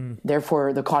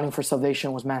 Therefore, the calling for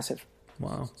salvation was massive.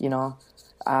 Wow.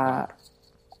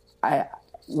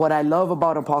 What I love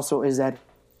about Apostle is that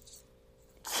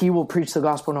he will preach the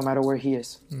gospel no matter where he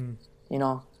is, you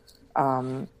know,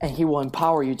 and he will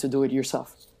empower you to do it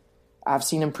yourself. I've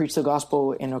seen him preach the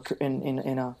gospel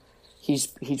he's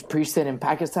preached it in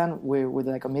Pakistan with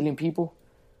like 1 million people.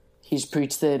 He's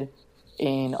preached it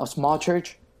in a small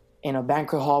church, in a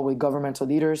banquet hall with governmental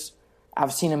leaders.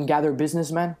 I've seen him gather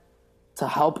businessmen to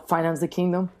help finance the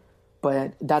kingdom,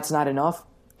 but that's not enough.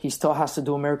 He still has to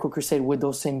do a miracle crusade with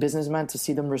those same businessmen to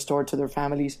see them restored to their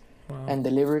families and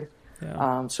delivered.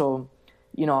 Yeah. So,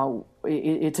 you know,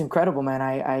 it's incredible, man.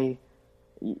 I,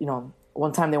 you know,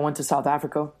 one time they went to South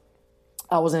Africa.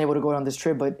 I wasn't able to go on this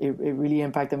trip, but it really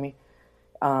impacted me.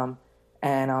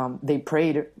 They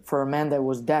prayed for a man that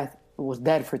was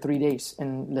dead for 3 days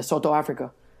in Lesotho,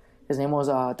 Africa. His name was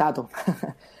Tato.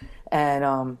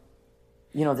 And,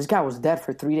 you know, this guy was dead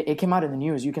for 3 days. It came out in the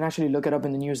news. You can actually look it up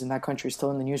in the news in that country,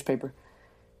 still in the newspaper.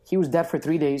 He was dead for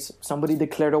 3 days. Somebody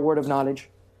declared a word of knowledge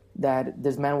that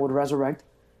this man would resurrect.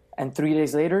 And 3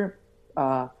 days later,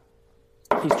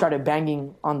 he started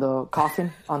banging on the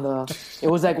coffin. It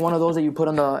was like one of those that you put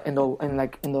in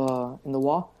the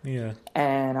wall. Yeah.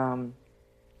 And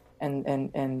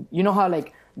you know how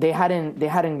like they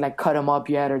hadn't like cut him up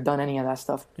yet or done any of that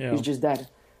stuff. Yeah. He's just dead,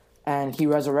 and he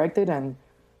resurrected,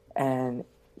 and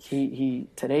he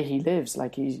today he lives.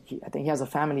 Like I think he has a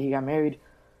family. He got married.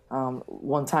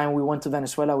 One time we went to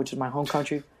Venezuela, which is my home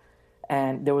country,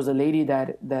 and there was a lady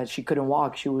that she couldn't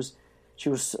walk. She was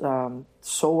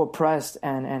so oppressed,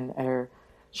 and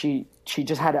she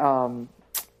just had man,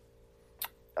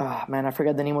 I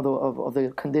forget the name of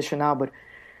the condition now, but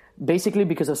basically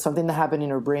because of something that happened in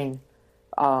her brain,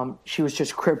 she was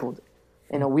just crippled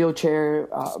in a wheelchair.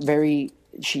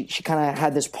 She kind of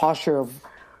had this posture of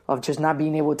just not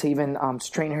being able to even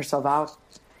straighten herself out,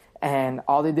 and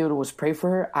all they did was pray for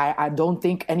her. I don't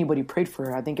think anybody prayed for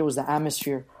her. I think it was the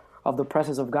atmosphere of the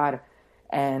presence of God.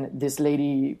 And this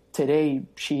lady today,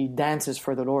 she dances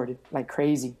for the Lord like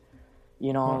crazy.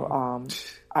 You know,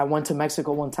 I went to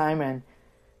Mexico one time, and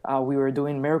we were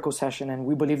doing miracle session, and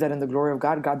we believe that in the glory of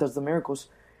God, God does the miracles.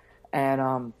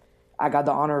 And I got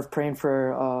the honor of praying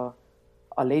for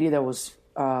a lady that was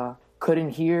couldn't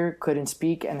hear, couldn't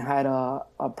speak, and had a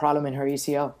problem in her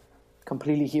ACL,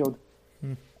 completely healed.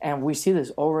 And we see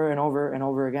this over and over and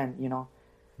over again, you know.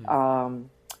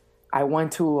 I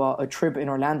went to a trip in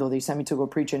Orlando. They sent me to go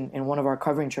preach in one of our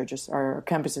covering churches, our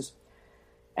campuses.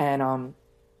 And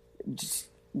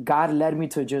God led me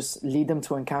to just lead them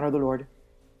to encounter the Lord.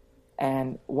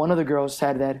 And one of the girls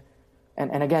said that,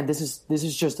 and again, this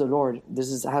is just the Lord.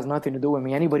 Has nothing to do with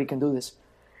me. Anybody can do this.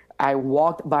 I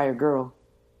walked by a girl,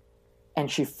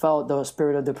 and she felt the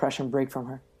spirit of depression break from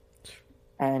her.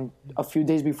 And a few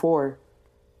days before,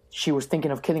 she was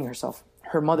thinking of killing herself.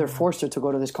 Her mother forced her to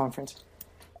go to this conference.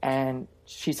 And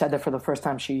she said that for the first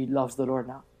time, she loves the Lord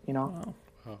now, you know?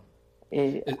 Wow.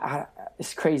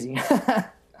 It's crazy.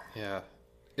 Yeah.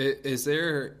 Is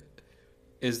there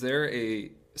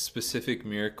a specific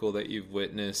miracle that you've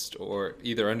witnessed, or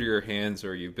either under your hands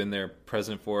or you've been there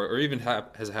present for, or even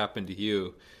has happened to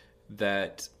you,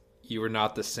 that you were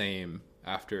not the same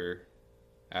after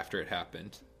it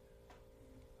happened?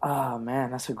 Oh,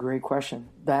 man, that's a great question.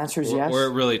 The answer is yes. Or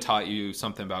it really taught you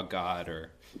something about God,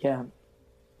 or... Yeah.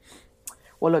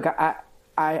 Well, look, I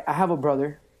have a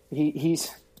brother. He's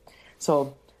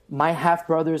so my half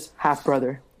brother's half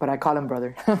brother, but I call him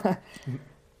brother.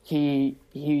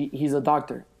 He's a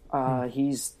doctor.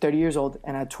 He's 30 years old,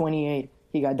 and at 28,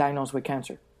 he got diagnosed with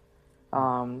cancer.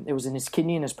 It was in his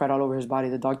kidney and it spread all over his body.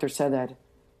 The doctor said that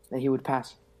he would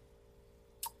pass.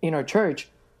 In our church,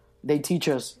 they teach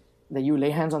us that you lay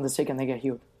hands on the sick and they get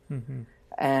healed. Mm-hmm.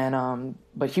 And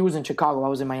but he was in Chicago. I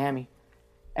was in Miami,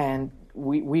 and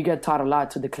we get taught a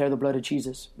lot to declare the blood of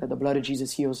Jesus, that the blood of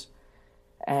Jesus heals.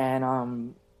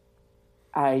 And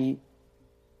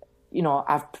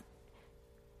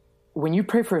when you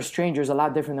pray for a stranger, it's a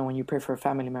lot different than when you pray for a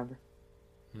family member.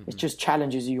 Mm-hmm. It just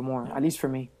challenges you more, at least for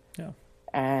me. Yeah.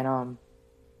 And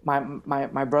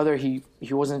my brother, he's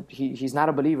not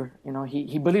a believer. You know,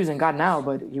 he believes in God now,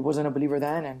 but he wasn't a believer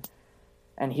then,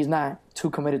 and he's not too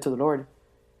committed to the Lord.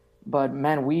 But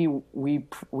man, we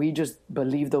just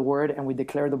believe the word, and we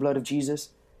declare the blood of Jesus.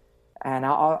 And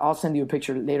I'll send you a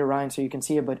picture later, Ryan, so you can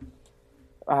see it. But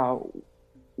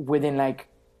within like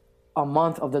a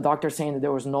month of the doctor saying that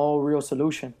there was no real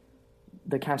solution,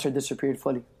 the cancer disappeared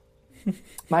fully.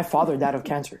 My father died of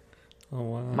cancer. Oh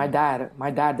wow! My dad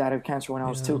died of cancer when I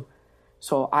was 2.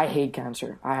 So I hate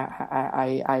cancer.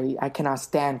 I cannot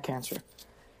stand cancer.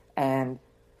 And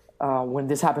when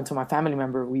this happened to my family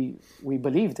member, we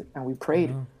believed and we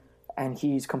prayed, and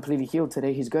he's completely healed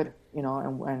today. He's good, you know.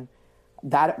 And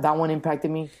that one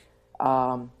impacted me.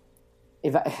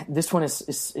 this one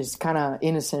is kind of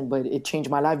innocent, but it changed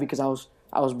my life because I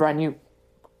was brand new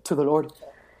to the Lord.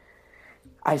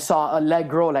 I saw a leg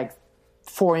grow like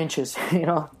 4 inches,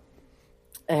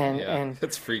 and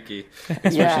that's freaky,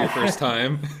 especially your first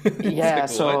time. Yeah.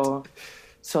 Like,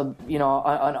 so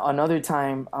another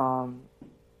time,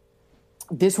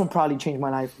 this one probably changed my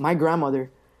life. My grandmother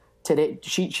today,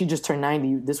 she just turned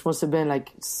 90. This must have been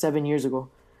like 7 years ago.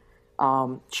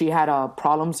 She had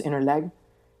problems in her leg,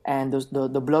 and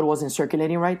the blood wasn't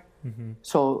circulating right. Mm-hmm.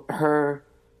 So her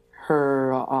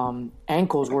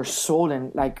ankles were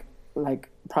swollen like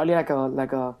probably like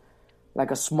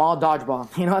a small dodgeball,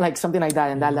 like something like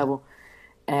that in that level.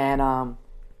 And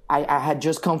I had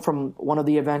just come from one of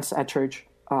the events at church,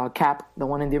 CAP, the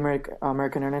one in the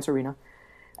American Airlines Arena.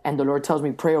 And the Lord tells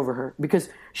me, pray over her, because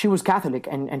she was Catholic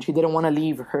and she didn't want to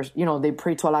leave her. They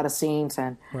pray to a lot of saints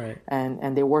and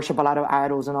they worship a lot of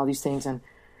idols and all these things. And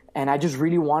I just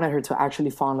really wanted her to actually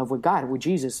fall in love with God, with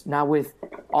Jesus, not with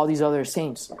all these other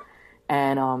saints.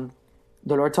 And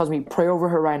the Lord tells me, pray over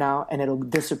her right now, and it'll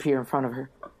disappear in front of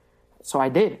her. So I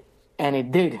did, and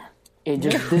it did. It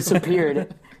just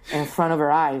disappeared in front of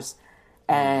her eyes,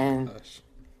 and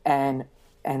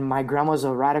my grandma's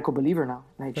a radical believer now.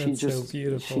 Like That's so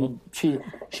beautiful.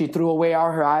 She threw away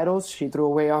all her idols. She threw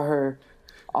away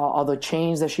all the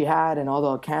chains that she had and all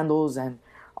the candles and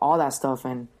all that stuff,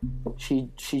 and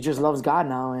she just loves God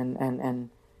now, and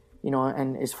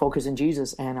is focused in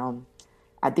Jesus. And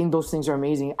I think those things are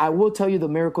amazing. I will tell you the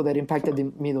miracle that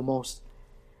impacted me the most.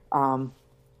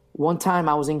 One time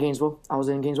I was in Gainesville,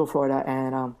 Florida,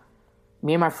 and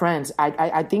me and my friends,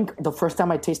 I think the first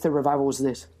time I tasted revival was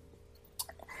this.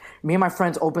 Me and my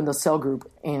friends opened a cell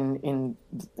group in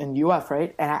UF,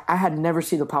 right? And I had never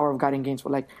seen the power of God in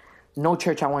Gainesville. Like, no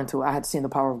church I went to, I had seen the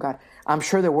power of God. I'm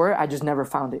sure there were, I just never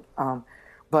found it.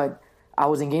 But I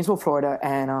was in Gainesville, Florida,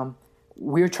 and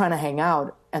we were trying to hang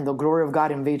out, and the glory of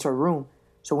God invades our room.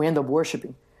 So we end up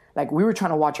worshiping. Like, we were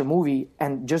trying to watch a movie,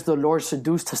 and just the Lord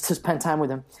seduced us to spend time with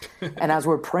him. And as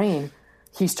we're praying,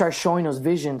 he starts showing us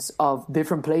visions of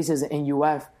different places in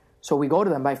UF. So we go to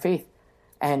them by faith.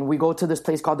 And we go to this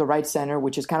place called the Wright Center,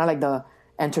 which is kind of like the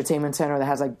entertainment center that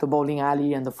has like the bowling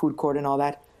alley and the food court and all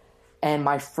that. And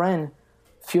my friend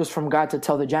feels from God to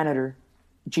tell the janitor,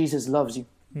 Jesus loves you.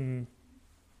 Mm-hmm.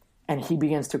 And he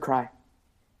begins to cry.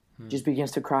 Just begins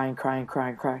to cry and cry and cry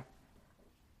and cry.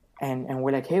 And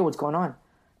we're like, hey, what's going on?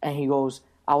 And he goes,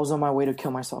 I was on my way to kill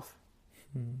myself.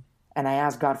 And I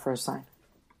asked God for a sign.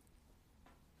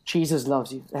 Jesus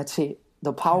loves you. That's it.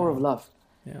 The power of love.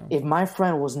 Yeah. If my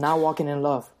friend was not walking in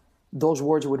love, those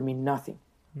words would mean nothing.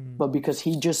 But because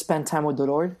he just spent time with the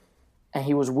Lord and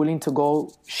he was willing to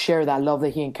go share that love that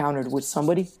he encountered with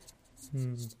somebody,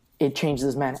 it changed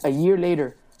this man. A year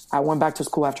later, I went back to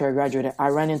school after I graduated. I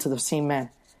ran into the same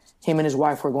man. Him and his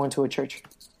wife were going to a church.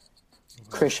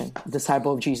 Christian,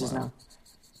 disciple of Jesus now.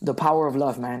 The power of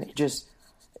love, man.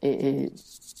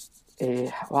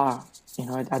 Wow.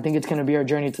 I think it's going to be our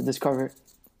journey to discover it.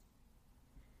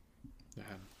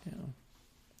 Yeah.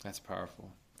 That's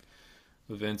powerful.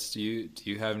 Well, Vince, do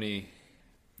you have any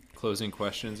closing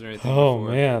questions or anything? Oh,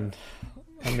 man.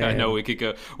 I know we could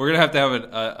go. We're gonna have to have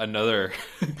another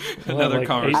like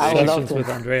conversation. 8 sessions with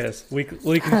Andreas.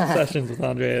 Weekly sessions with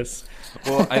Andreas.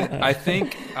 Well, I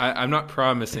think I'm not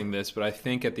promising this, but I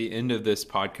think at the end of this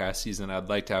podcast season, I'd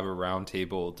like to have a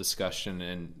roundtable discussion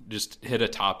and just hit a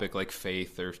topic like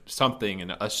faith or something,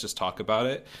 and us just talk about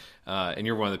it. And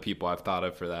you're one of the people I've thought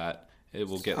of for that. It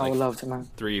will get I would love to, man.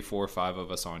 3, 4, 5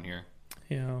 of us on here.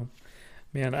 Yeah.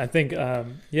 Man, I think,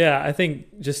 I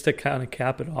think just to kind of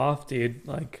cap it off, dude,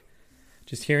 like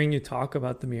just hearing you talk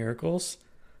about the miracles,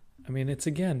 I mean, it's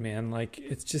again, man, like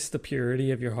it's just the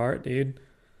purity of your heart, dude.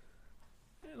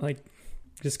 Like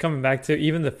just coming back to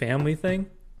even the family thing,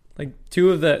 like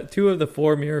two of the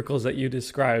 4 miracles that you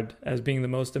described as being the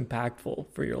most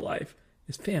impactful for your life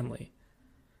is family.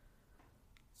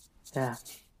 Yeah.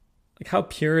 Like how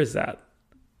pure is that,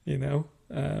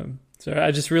 So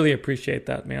I just really appreciate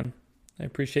that, man. I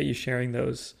appreciate you sharing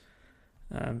those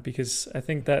because I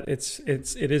think that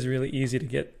it is really easy to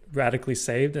get radically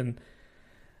saved and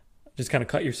just kind of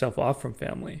cut yourself off from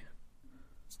family.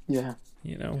 Yeah.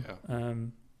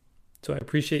 So I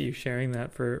appreciate you sharing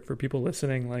that for people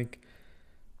listening. Like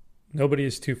nobody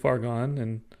is too far gone,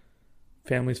 and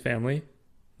family's family,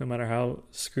 no matter how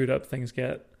screwed up things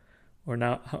get, or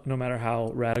no matter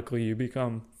how radical you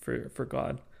become for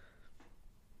God.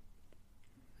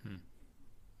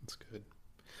 That's good.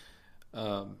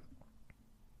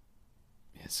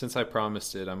 Since I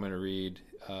promised it, I'm going to read.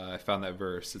 I found that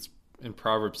verse. It's in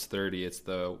Proverbs 30. It's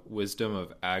the wisdom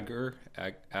of Agur.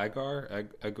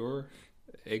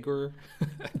 Agor? I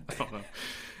don't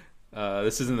know.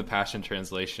 This is in the Passion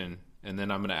Translation, and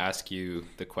then I'm going to ask you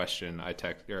the question I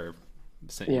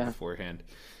sent you beforehand.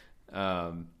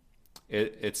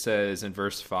 It says in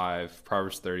verse 5,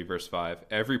 Proverbs 30, verse 5,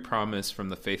 every promise from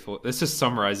the faithful... This just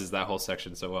summarizes that whole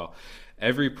section so well.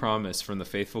 Every promise from the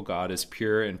faithful God is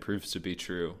pure and proves to be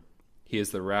true. He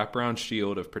is the wraparound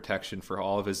shield of protection for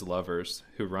all of his lovers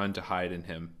who run to hide in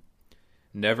him.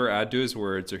 Never add to his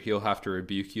words, or he'll have to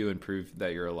rebuke you and prove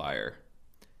that you're a liar.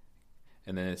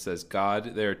 And then it says,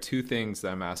 God, there are two things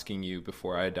that I'm asking you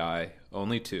before I die,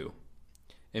 only two.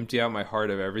 Empty out my heart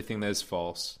of everything that is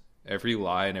false, every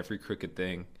lie and every crooked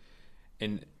thing,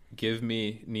 and give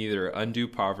me neither undue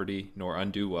poverty nor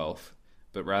undue wealth,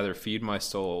 but rather feed my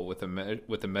soul with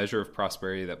a measure of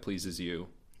prosperity that pleases you.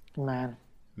 Man.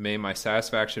 May my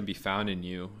satisfaction be found in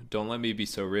you. Don't let me be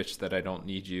so rich that I don't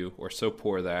need you, or so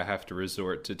poor that I have to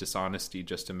resort to dishonesty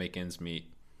just to make ends meet.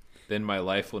 Then my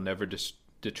life will never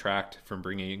detract from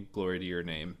bringing glory to your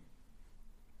name.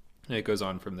 And it goes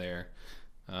on from there.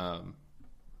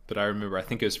 But I remember, I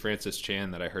think it was Francis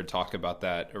Chan that I heard talk about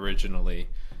that originally,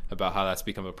 about how that's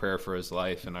become a prayer for his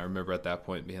life. And I remember at that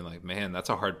point being like, man, that's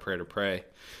a hard prayer to pray,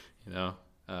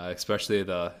 especially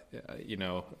the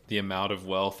amount of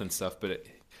wealth and stuff. But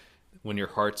when your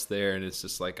heart's there and it's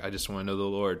just like, I just want to know the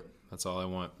Lord. That's all I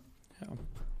want.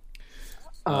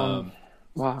 Yeah.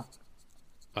 Wow.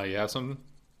 You have something?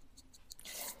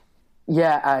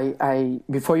 Yeah, I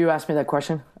before you ask me that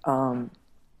question, man,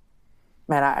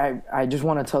 I just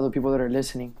want to tell the people that are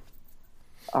listening,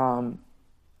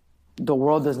 the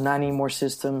world does not need more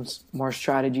systems, more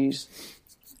strategies.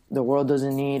 The world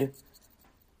doesn't need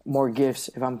more gifts,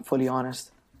 if I'm fully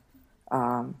honest.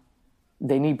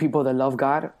 They need people that love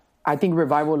God. I think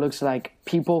revival looks like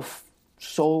people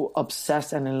so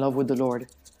obsessed and in love with the Lord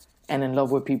and in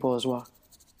love with people as well.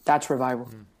 That's revival.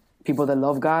 People that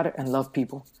love God and love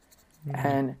people.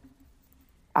 And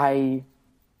I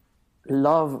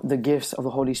love the gifts of the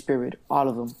Holy Spirit, all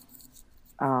of them.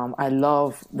 I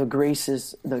love the grace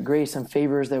and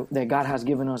favors that God has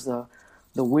given us,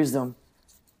 the wisdom.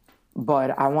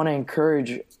 But I want to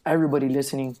encourage everybody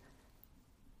listening,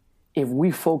 if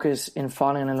we focus in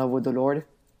falling in love with the Lord,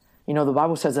 the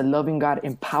Bible says that loving God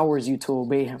empowers you to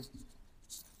obey him.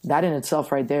 That in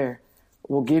itself right there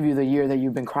will give you the year that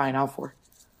you've been crying out for.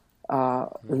 I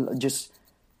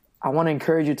want to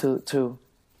encourage you to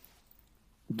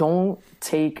don't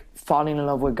take falling in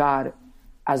love with God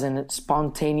as a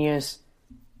spontaneous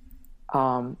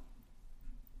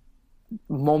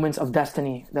moments of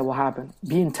destiny that will happen.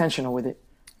 Be intentional with it.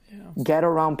 Yeah. Get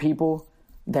around people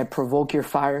that provoke your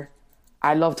fire.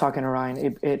 I love talking to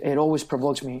Ryan. It always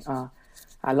provokes me.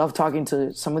 I love talking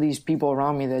to some of these people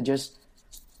around me that just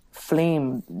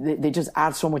flame. They just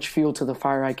add so much fuel to the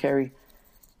fire I carry.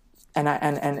 And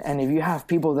if you have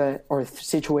people that, or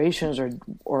situations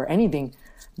or anything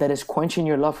that is quenching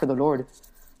your love for the Lord,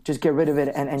 just get rid of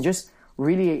it and just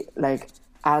really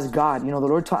ask God. The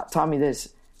Lord taught me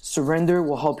this. Surrender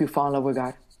will help you fall in love with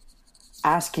God.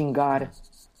 Asking God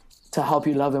to help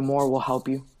you love him more will help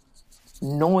you.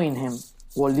 Knowing him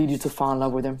will lead you to fall in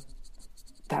love with him.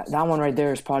 That one right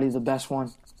there is probably the best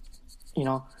one.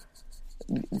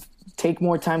 Take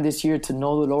more time this year to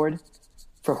know the Lord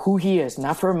for who he is,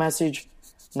 not for a message,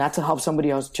 not to help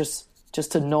somebody else, just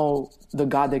to know the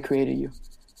God that created you.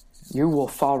 You will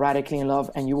fall radically in love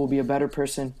and you will be a better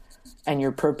person and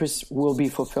your purpose will be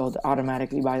fulfilled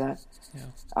automatically by that.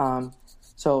 Yeah.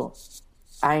 So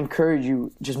I encourage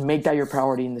you, just make that your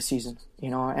priority in the season,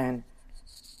 and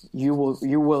you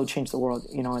will change the world.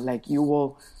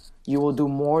 You will do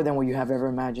more than what you have ever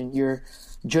imagined. You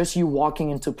walking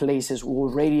into places will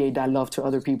radiate that love to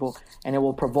other people, and it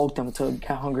will provoke them to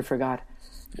get hungry for God.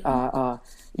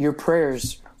 Your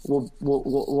prayers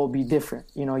will be different.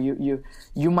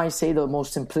 You might say the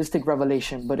most simplistic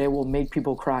revelation, but it will make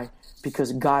people cry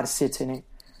because God sits in it,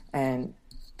 and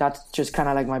that's just kind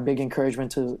of like my big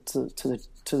encouragement to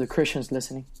the Christians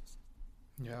listening.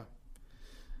 Yeah.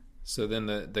 So then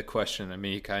the question,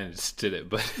 you kind of just did it,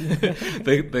 but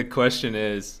the question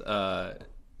is,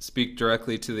 speak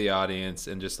directly to the audience,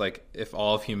 and just if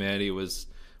all of humanity was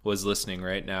listening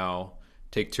right now,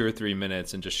 take 2 or 3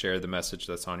 minutes and just share the message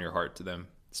that's on your heart to them.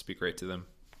 Speak right to them.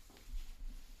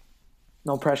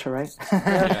 No pressure, right?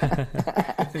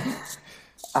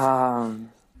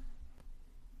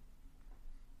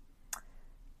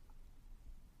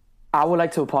 I would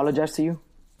like to apologize to you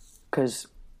because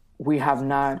we have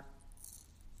not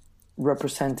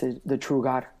represented the true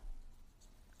God.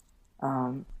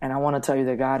 And I want to tell you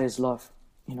that God is love,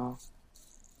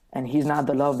 and he's not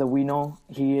the love that we know.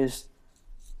 He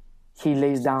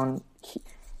lays down,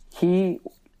 He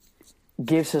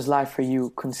gives his life for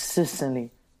you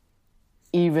consistently,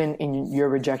 even in your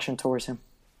rejection towards him.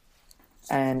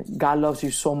 And God loves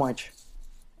you so much,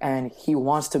 and he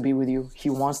wants to be with you. He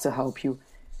wants to help you.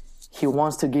 He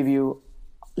wants to give you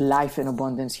life in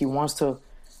abundance. He wants to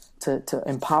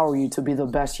empower you to be the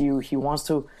best you. He wants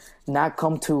to not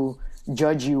come to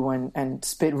judge you and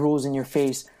spit rules in your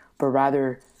face, but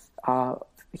rather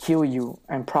heal you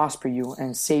and prosper you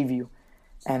and save you.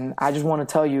 And I just want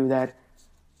to tell you that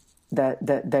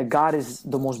God is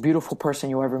the most beautiful person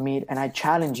you'll ever meet. And I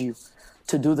challenge you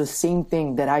to do the same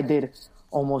thing that I did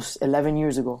almost 11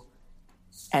 years ago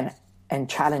and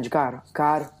challenge God.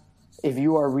 God, if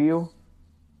you are real,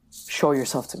 show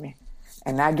yourself to me.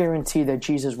 And I guarantee that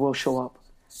Jesus will show up,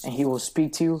 and he will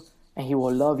speak to you, and he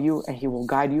will love you, and he will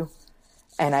guide you.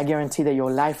 And I guarantee that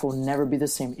your life will never be the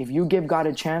same. If you give God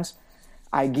a chance,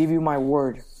 I give you my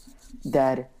word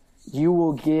that you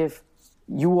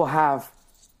will have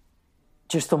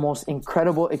just the most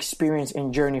incredible experience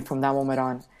and journey from that moment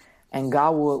on. And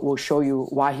God will show you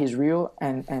why he's real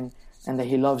and that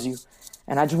he loves you.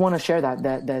 And I just want to share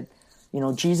that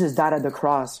Jesus died at the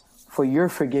cross for your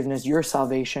forgiveness, your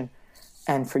salvation,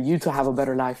 and for you to have a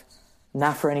better life,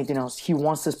 not for anything else. He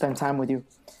wants to spend time with you.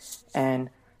 And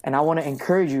I want to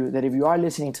encourage you that if you are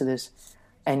listening to this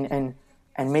and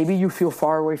maybe you feel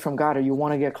far away from God, or you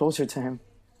want to get closer to him,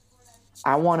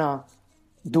 I want to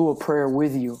do a prayer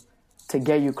with you to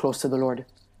get you close to the Lord.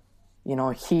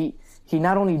 He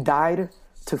not only died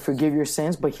to forgive your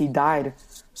sins, but he died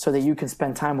so that you can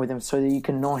spend time with him, so that you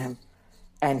can know him.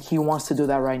 And he wants to do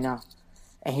that right now.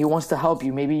 And he wants to help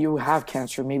you. Maybe you have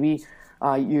cancer. Maybe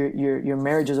your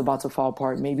marriage is about to fall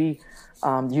apart. Maybe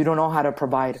you don't know how to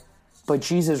provide. But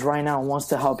Jesus right now wants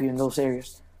to help you in those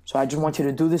areas. So I just want you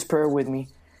to do this prayer with me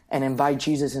and invite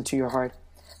Jesus into your heart.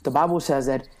 The Bible says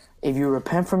that if you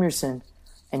repent from your sin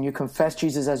and you confess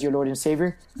Jesus as your Lord and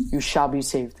Savior, you shall be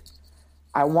saved.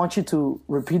 I want you to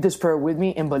repeat this prayer with me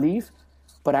in belief,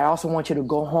 but I also want you to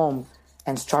go home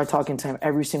and start talking to him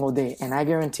every single day. And I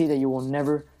guarantee that you will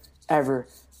never, ever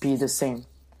be the same.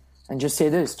 And just say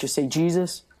this. Just say,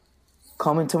 Jesus,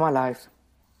 come into my life.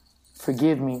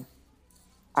 Forgive me.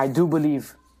 I do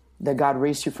believe that God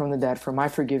raised you from the dead for my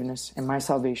forgiveness and my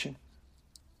salvation.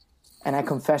 And I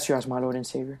confess you as my Lord and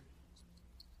Savior.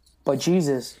 But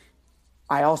Jesus,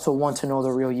 I also want to know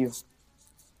the real you.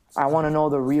 I want to know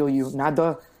the real you, not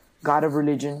the God of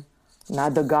religion,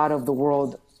 not the God of the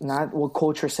world, not what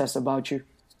culture says about you.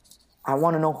 I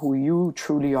want to know who you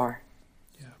truly are.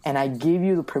 Yeah. And I give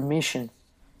you the permission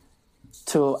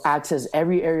to access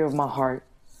every area of my heart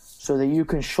so that you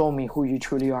can show me who you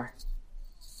truly are.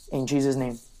 In Jesus'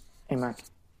 name, amen.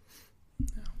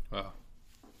 Wow.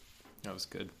 That was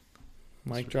good.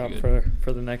 Mic drop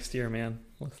for the next year, man.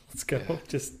 Let's go. Yeah.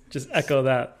 Just echo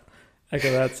that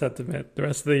sentiment the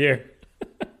rest of the year.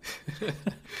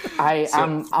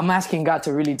 I'm asking God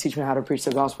to really teach me how to preach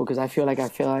the gospel, because I feel like I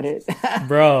fail at it.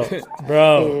 bro.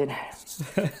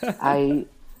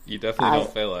 You definitely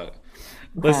don't fail at it.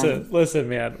 Listen,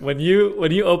 man. When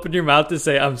you opened your mouth to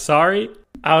say I'm sorry,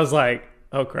 I was like,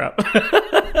 oh crap.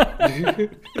 I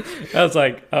was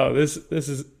like, oh, this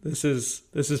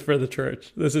is for the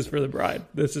church. This is for the bride.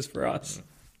 This is for us.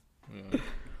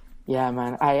 Yeah,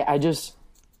 man. I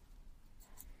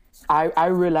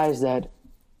realize that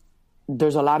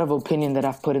there's a lot of opinion that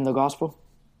I've put in the gospel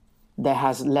that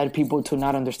has led people to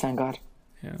not understand God.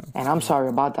 Yeah. And I'm sorry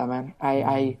about that, man.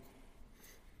 I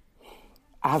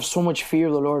have so much fear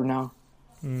of the Lord now.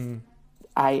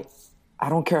 I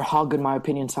don't care how good my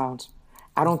opinion sounds.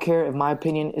 I don't care if my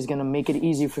opinion is going to make it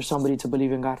easy for somebody to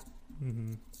believe in God.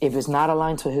 Mm-hmm. If it's not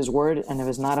aligned to his word, and if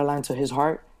it's not aligned to his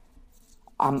heart,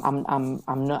 I'm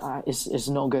not, it's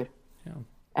no good. Yeah.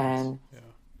 And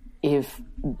if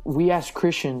we as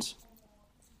Christians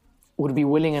would be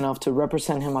willing enough to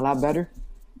represent him a lot better,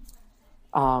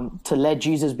 to let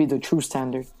Jesus be the true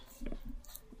standard,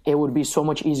 it would be so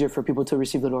much easier for people to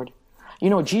receive the Lord.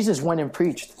 Jesus went and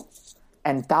preached,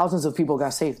 and thousands of people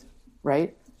got saved,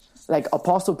 right? Like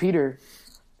Apostle Peter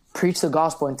preached the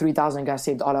gospel and 3,000 got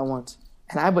saved all at once.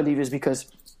 And I believe it's because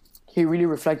he really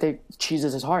reflected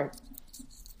Jesus' heart.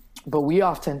 But we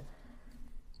often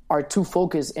are too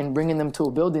focused in bringing them to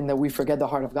a building that we forget the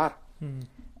heart of God.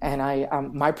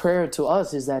 And my prayer to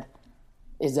us is that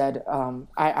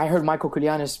I heard Michael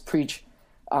Koulianis preach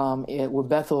with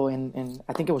Bethel in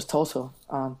I think it was Tulsa,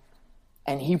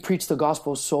 and he preached the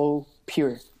gospel so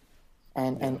pure,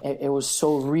 and it was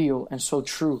so real and so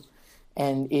true,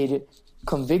 and it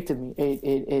convicted me.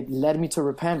 It led me to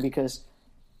repent, because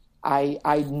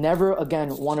I never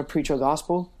again want to preach a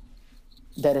gospel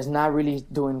that is not really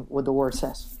doing what the word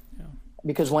says.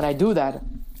 because when I do that,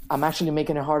 I'm actually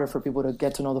making it harder for people to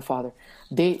get to know the Father.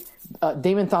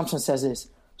 David Thompson says this: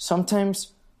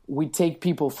 sometimes we take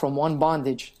people from one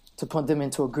bondage to put them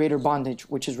into a greater bondage,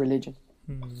 which is religion.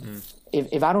 Mm-hmm.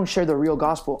 If I don't share the real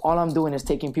gospel, all I'm doing is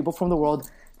taking people from the world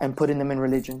and putting them in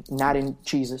religion, not in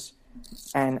Jesus.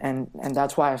 And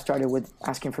that's why I started with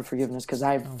asking for forgiveness, because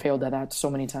I've failed at that so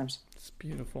many times. It's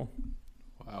beautiful.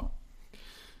 Wow.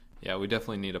 Yeah, we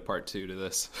definitely need a part 2 to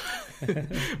this. We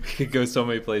could go so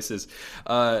many places.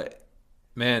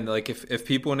 Man, like if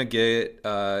people want to get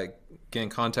in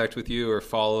contact with you or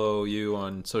follow you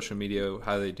on social media,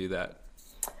 how do they do that?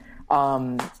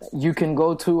 You can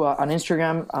go to on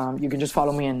Instagram. You can just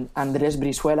follow me in Andres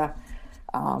Brizuela,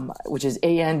 which is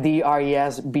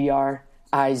AndresBrizuela.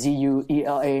 My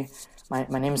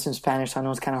name is in Spanish, so I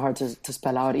know it's kind of hard to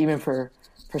spell out, even for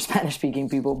Spanish speaking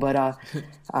people. But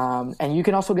and you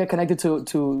can also get connected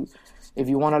to if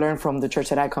you want to learn from the church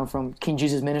that I come from, King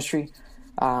Jesus Ministry,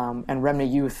 and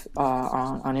Remnant Youth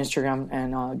on Instagram,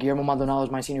 and Guillermo Maldonado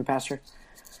is my senior pastor.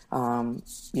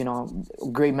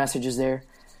 Great messages there.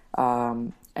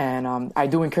 And I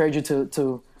do encourage you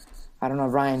to I don't know,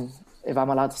 Ryan, if I'm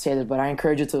allowed to say this, but I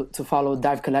encourage you to follow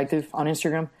Dive Collective on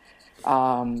Instagram.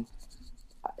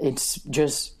 It's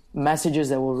just messages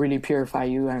that will really purify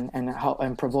you and help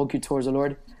and provoke you towards the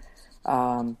Lord.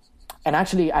 And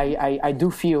actually, I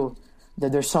do feel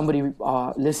that there's somebody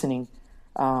listening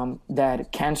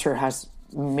that cancer has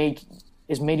made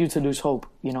you to lose hope,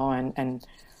 and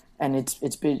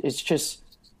it's just,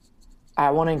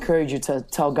 I want to encourage you to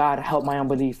tell God, help my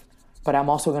unbelief. But I'm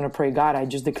also going to pray, God, I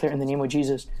just declare in the name of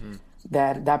Jesus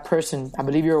that person, I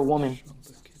believe you're a woman.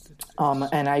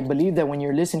 And I believe that when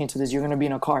you're listening to this, you're going to be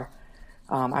in a car.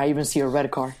 I even see a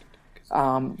red car.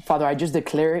 Father, I just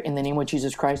declare in the name of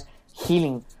Jesus Christ,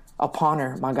 healing upon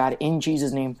her, my God, in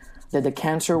Jesus' name, that the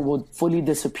cancer will fully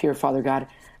disappear, Father God,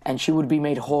 and she would be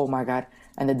made whole, my God,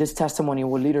 and that this testimony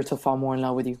will lead her to fall more in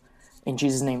love with you. In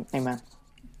Jesus' name, amen.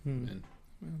 Man.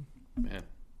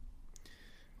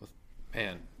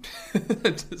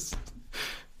 Just,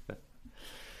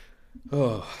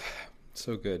 so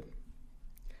good.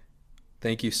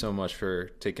 Thank you so much for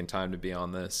taking time to be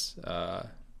on this.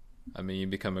 You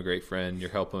become a great friend. You're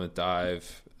helping with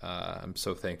Dive. I'm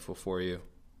so thankful for you.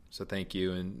 So thank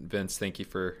you. And Vince, thank you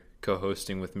for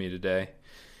co-hosting with me today.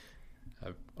 I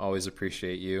always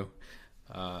appreciate you.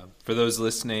 For those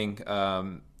listening,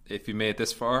 if you made it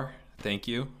this far, thank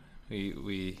you.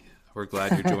 We're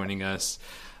glad you're joining us.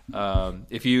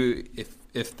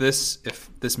 If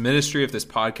this ministry, if this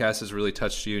podcast has really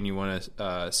touched you and you want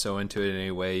to sow into it in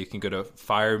any way, you can go to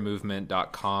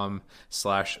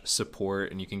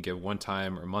firemovement.com/support, and you can give one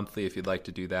time or monthly if you'd like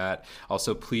to do that.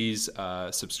 Also, please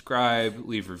subscribe,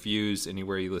 leave reviews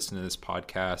anywhere you listen to this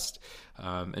podcast,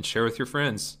 and share with your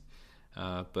friends.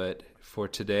 But for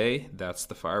today, that's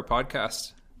the Fire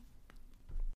Podcast.